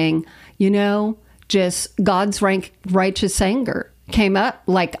saying, just God's righteous anger came up,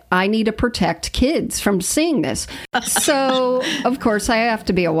 like, I need to protect kids from seeing this. So, of course, I have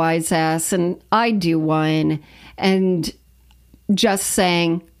to be a wise ass, and I do one, and just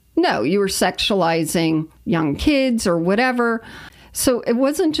saying, no, you were sexualizing young kids or whatever. So it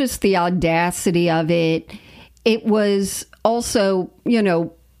wasn't just the audacity of it. It was also,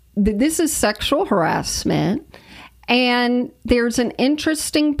 this is sexual harassment. And there's an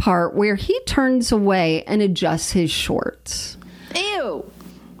interesting part where he turns away and adjusts his shorts. Ew.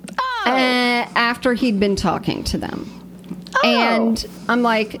 Oh. After he'd been talking to them. Oh. And I'm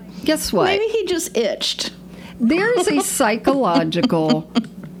like, guess what? Maybe he just itched. There's a psychological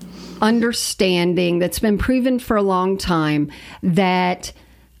understanding that's been proven for a long time that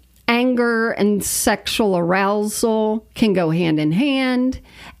anger and sexual arousal can go hand in hand.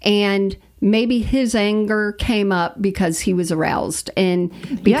 And maybe his anger came up because he was aroused and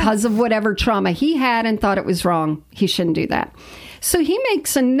because of whatever trauma he had and thought it was wrong. He shouldn't do that. So he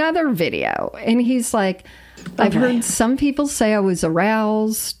makes another video and he's like, I've heard some people say I was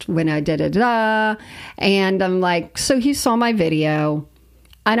aroused when I da-da-da. And I'm like, so he saw my video.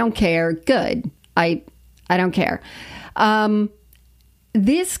 I don't care. Good. I don't care.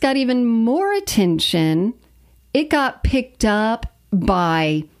 This got even more attention. It got picked up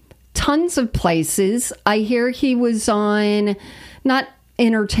by tons of places. I hear he was on, not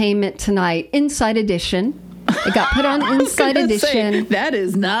Entertainment Tonight, Inside Edition. It got put on Inside Edition. That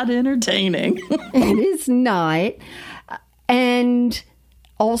is not entertaining. It is not. And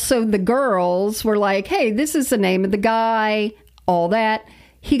also the girls were like, hey, this is the name of the guy, all that.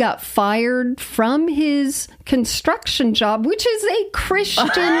 He got fired from his construction job, which is a Christian.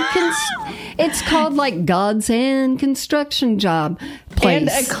 It's called like God's Hand construction job place. And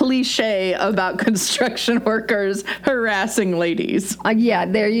a cliche about construction workers harassing ladies. Yeah,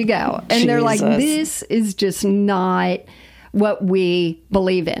 there you go. And they're like, this is just not what we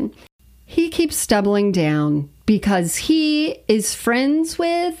believe in. He keeps doubling down because he is friends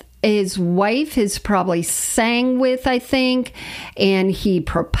with his wife, has probably sang with, I think, and he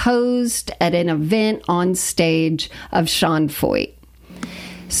proposed at an event on stage of Sean Feucht.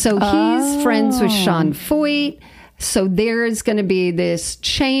 So he's friends with Sean Feucht. So there is going to be this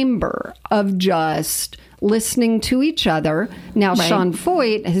chamber of just listening to each other. Now, right. Sean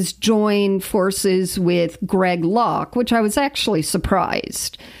Feucht has joined forces with Greg Locke, which I was actually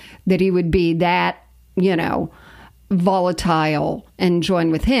surprised that he would be that, volatile and join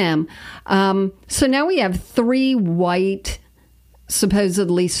with him. So now we have 3 white,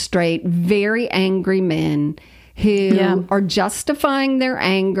 supposedly straight, very angry men who are justifying their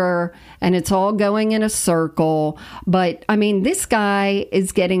anger, and it's all going in a circle. But I mean, this guy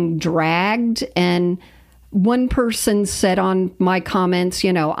is getting dragged, and one person said on my comments,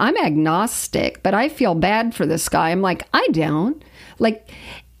 I'm agnostic, but I feel bad for this guy. I'm like, I don't.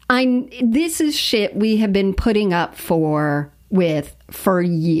 This is shit we have been putting up for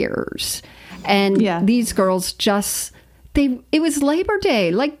years. And these girls it was Labor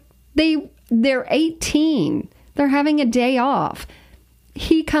Day. They're 18. They're having a day off.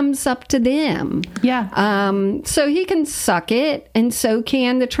 He comes up to them. Yeah. So he can suck it, and so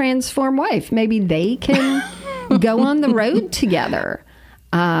can the transform wife. Maybe they can go on the road together.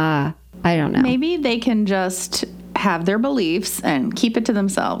 I don't know. Maybe they can just have their beliefs and keep it to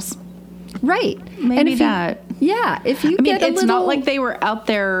themselves. Right. Maybe that. If you get it's not like they were out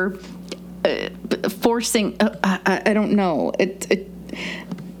there forcing. I don't know.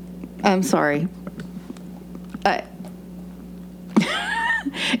 I'm sorry.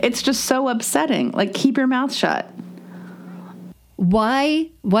 It's just so upsetting. Keep your mouth shut.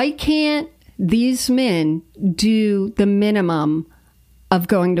 Why can't these men do the minimum of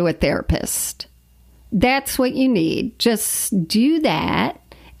going to a therapist? That's what you need. Just do that,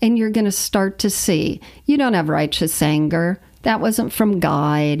 and you're going to start to see. You don't have righteous anger. That wasn't from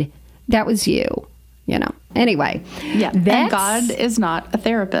God. That was you, Anyway. Yeah, and God is not a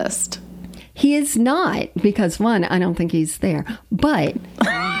therapist. He is not, because one, I don't think he's there. But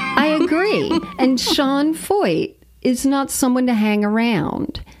I agree. And Sean Feucht is not someone to hang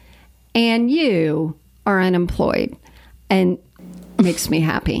around. And you are unemployed. And makes me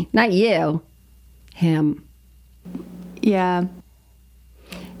happy. Not you. Him. Yeah.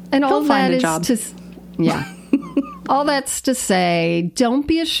 And all that is all that's to say, don't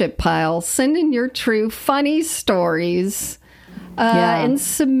be a shit pile. Send in your true funny stories and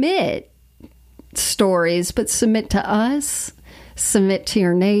submit stories, but submit to us. Submit to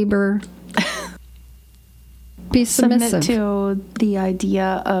your neighbor. Be submissive. Submit to the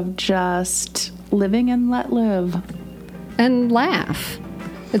idea of just living and let live. And laugh.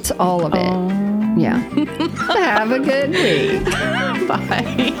 It's all of it. Yeah. Have a good week.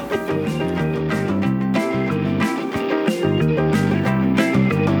 Bye.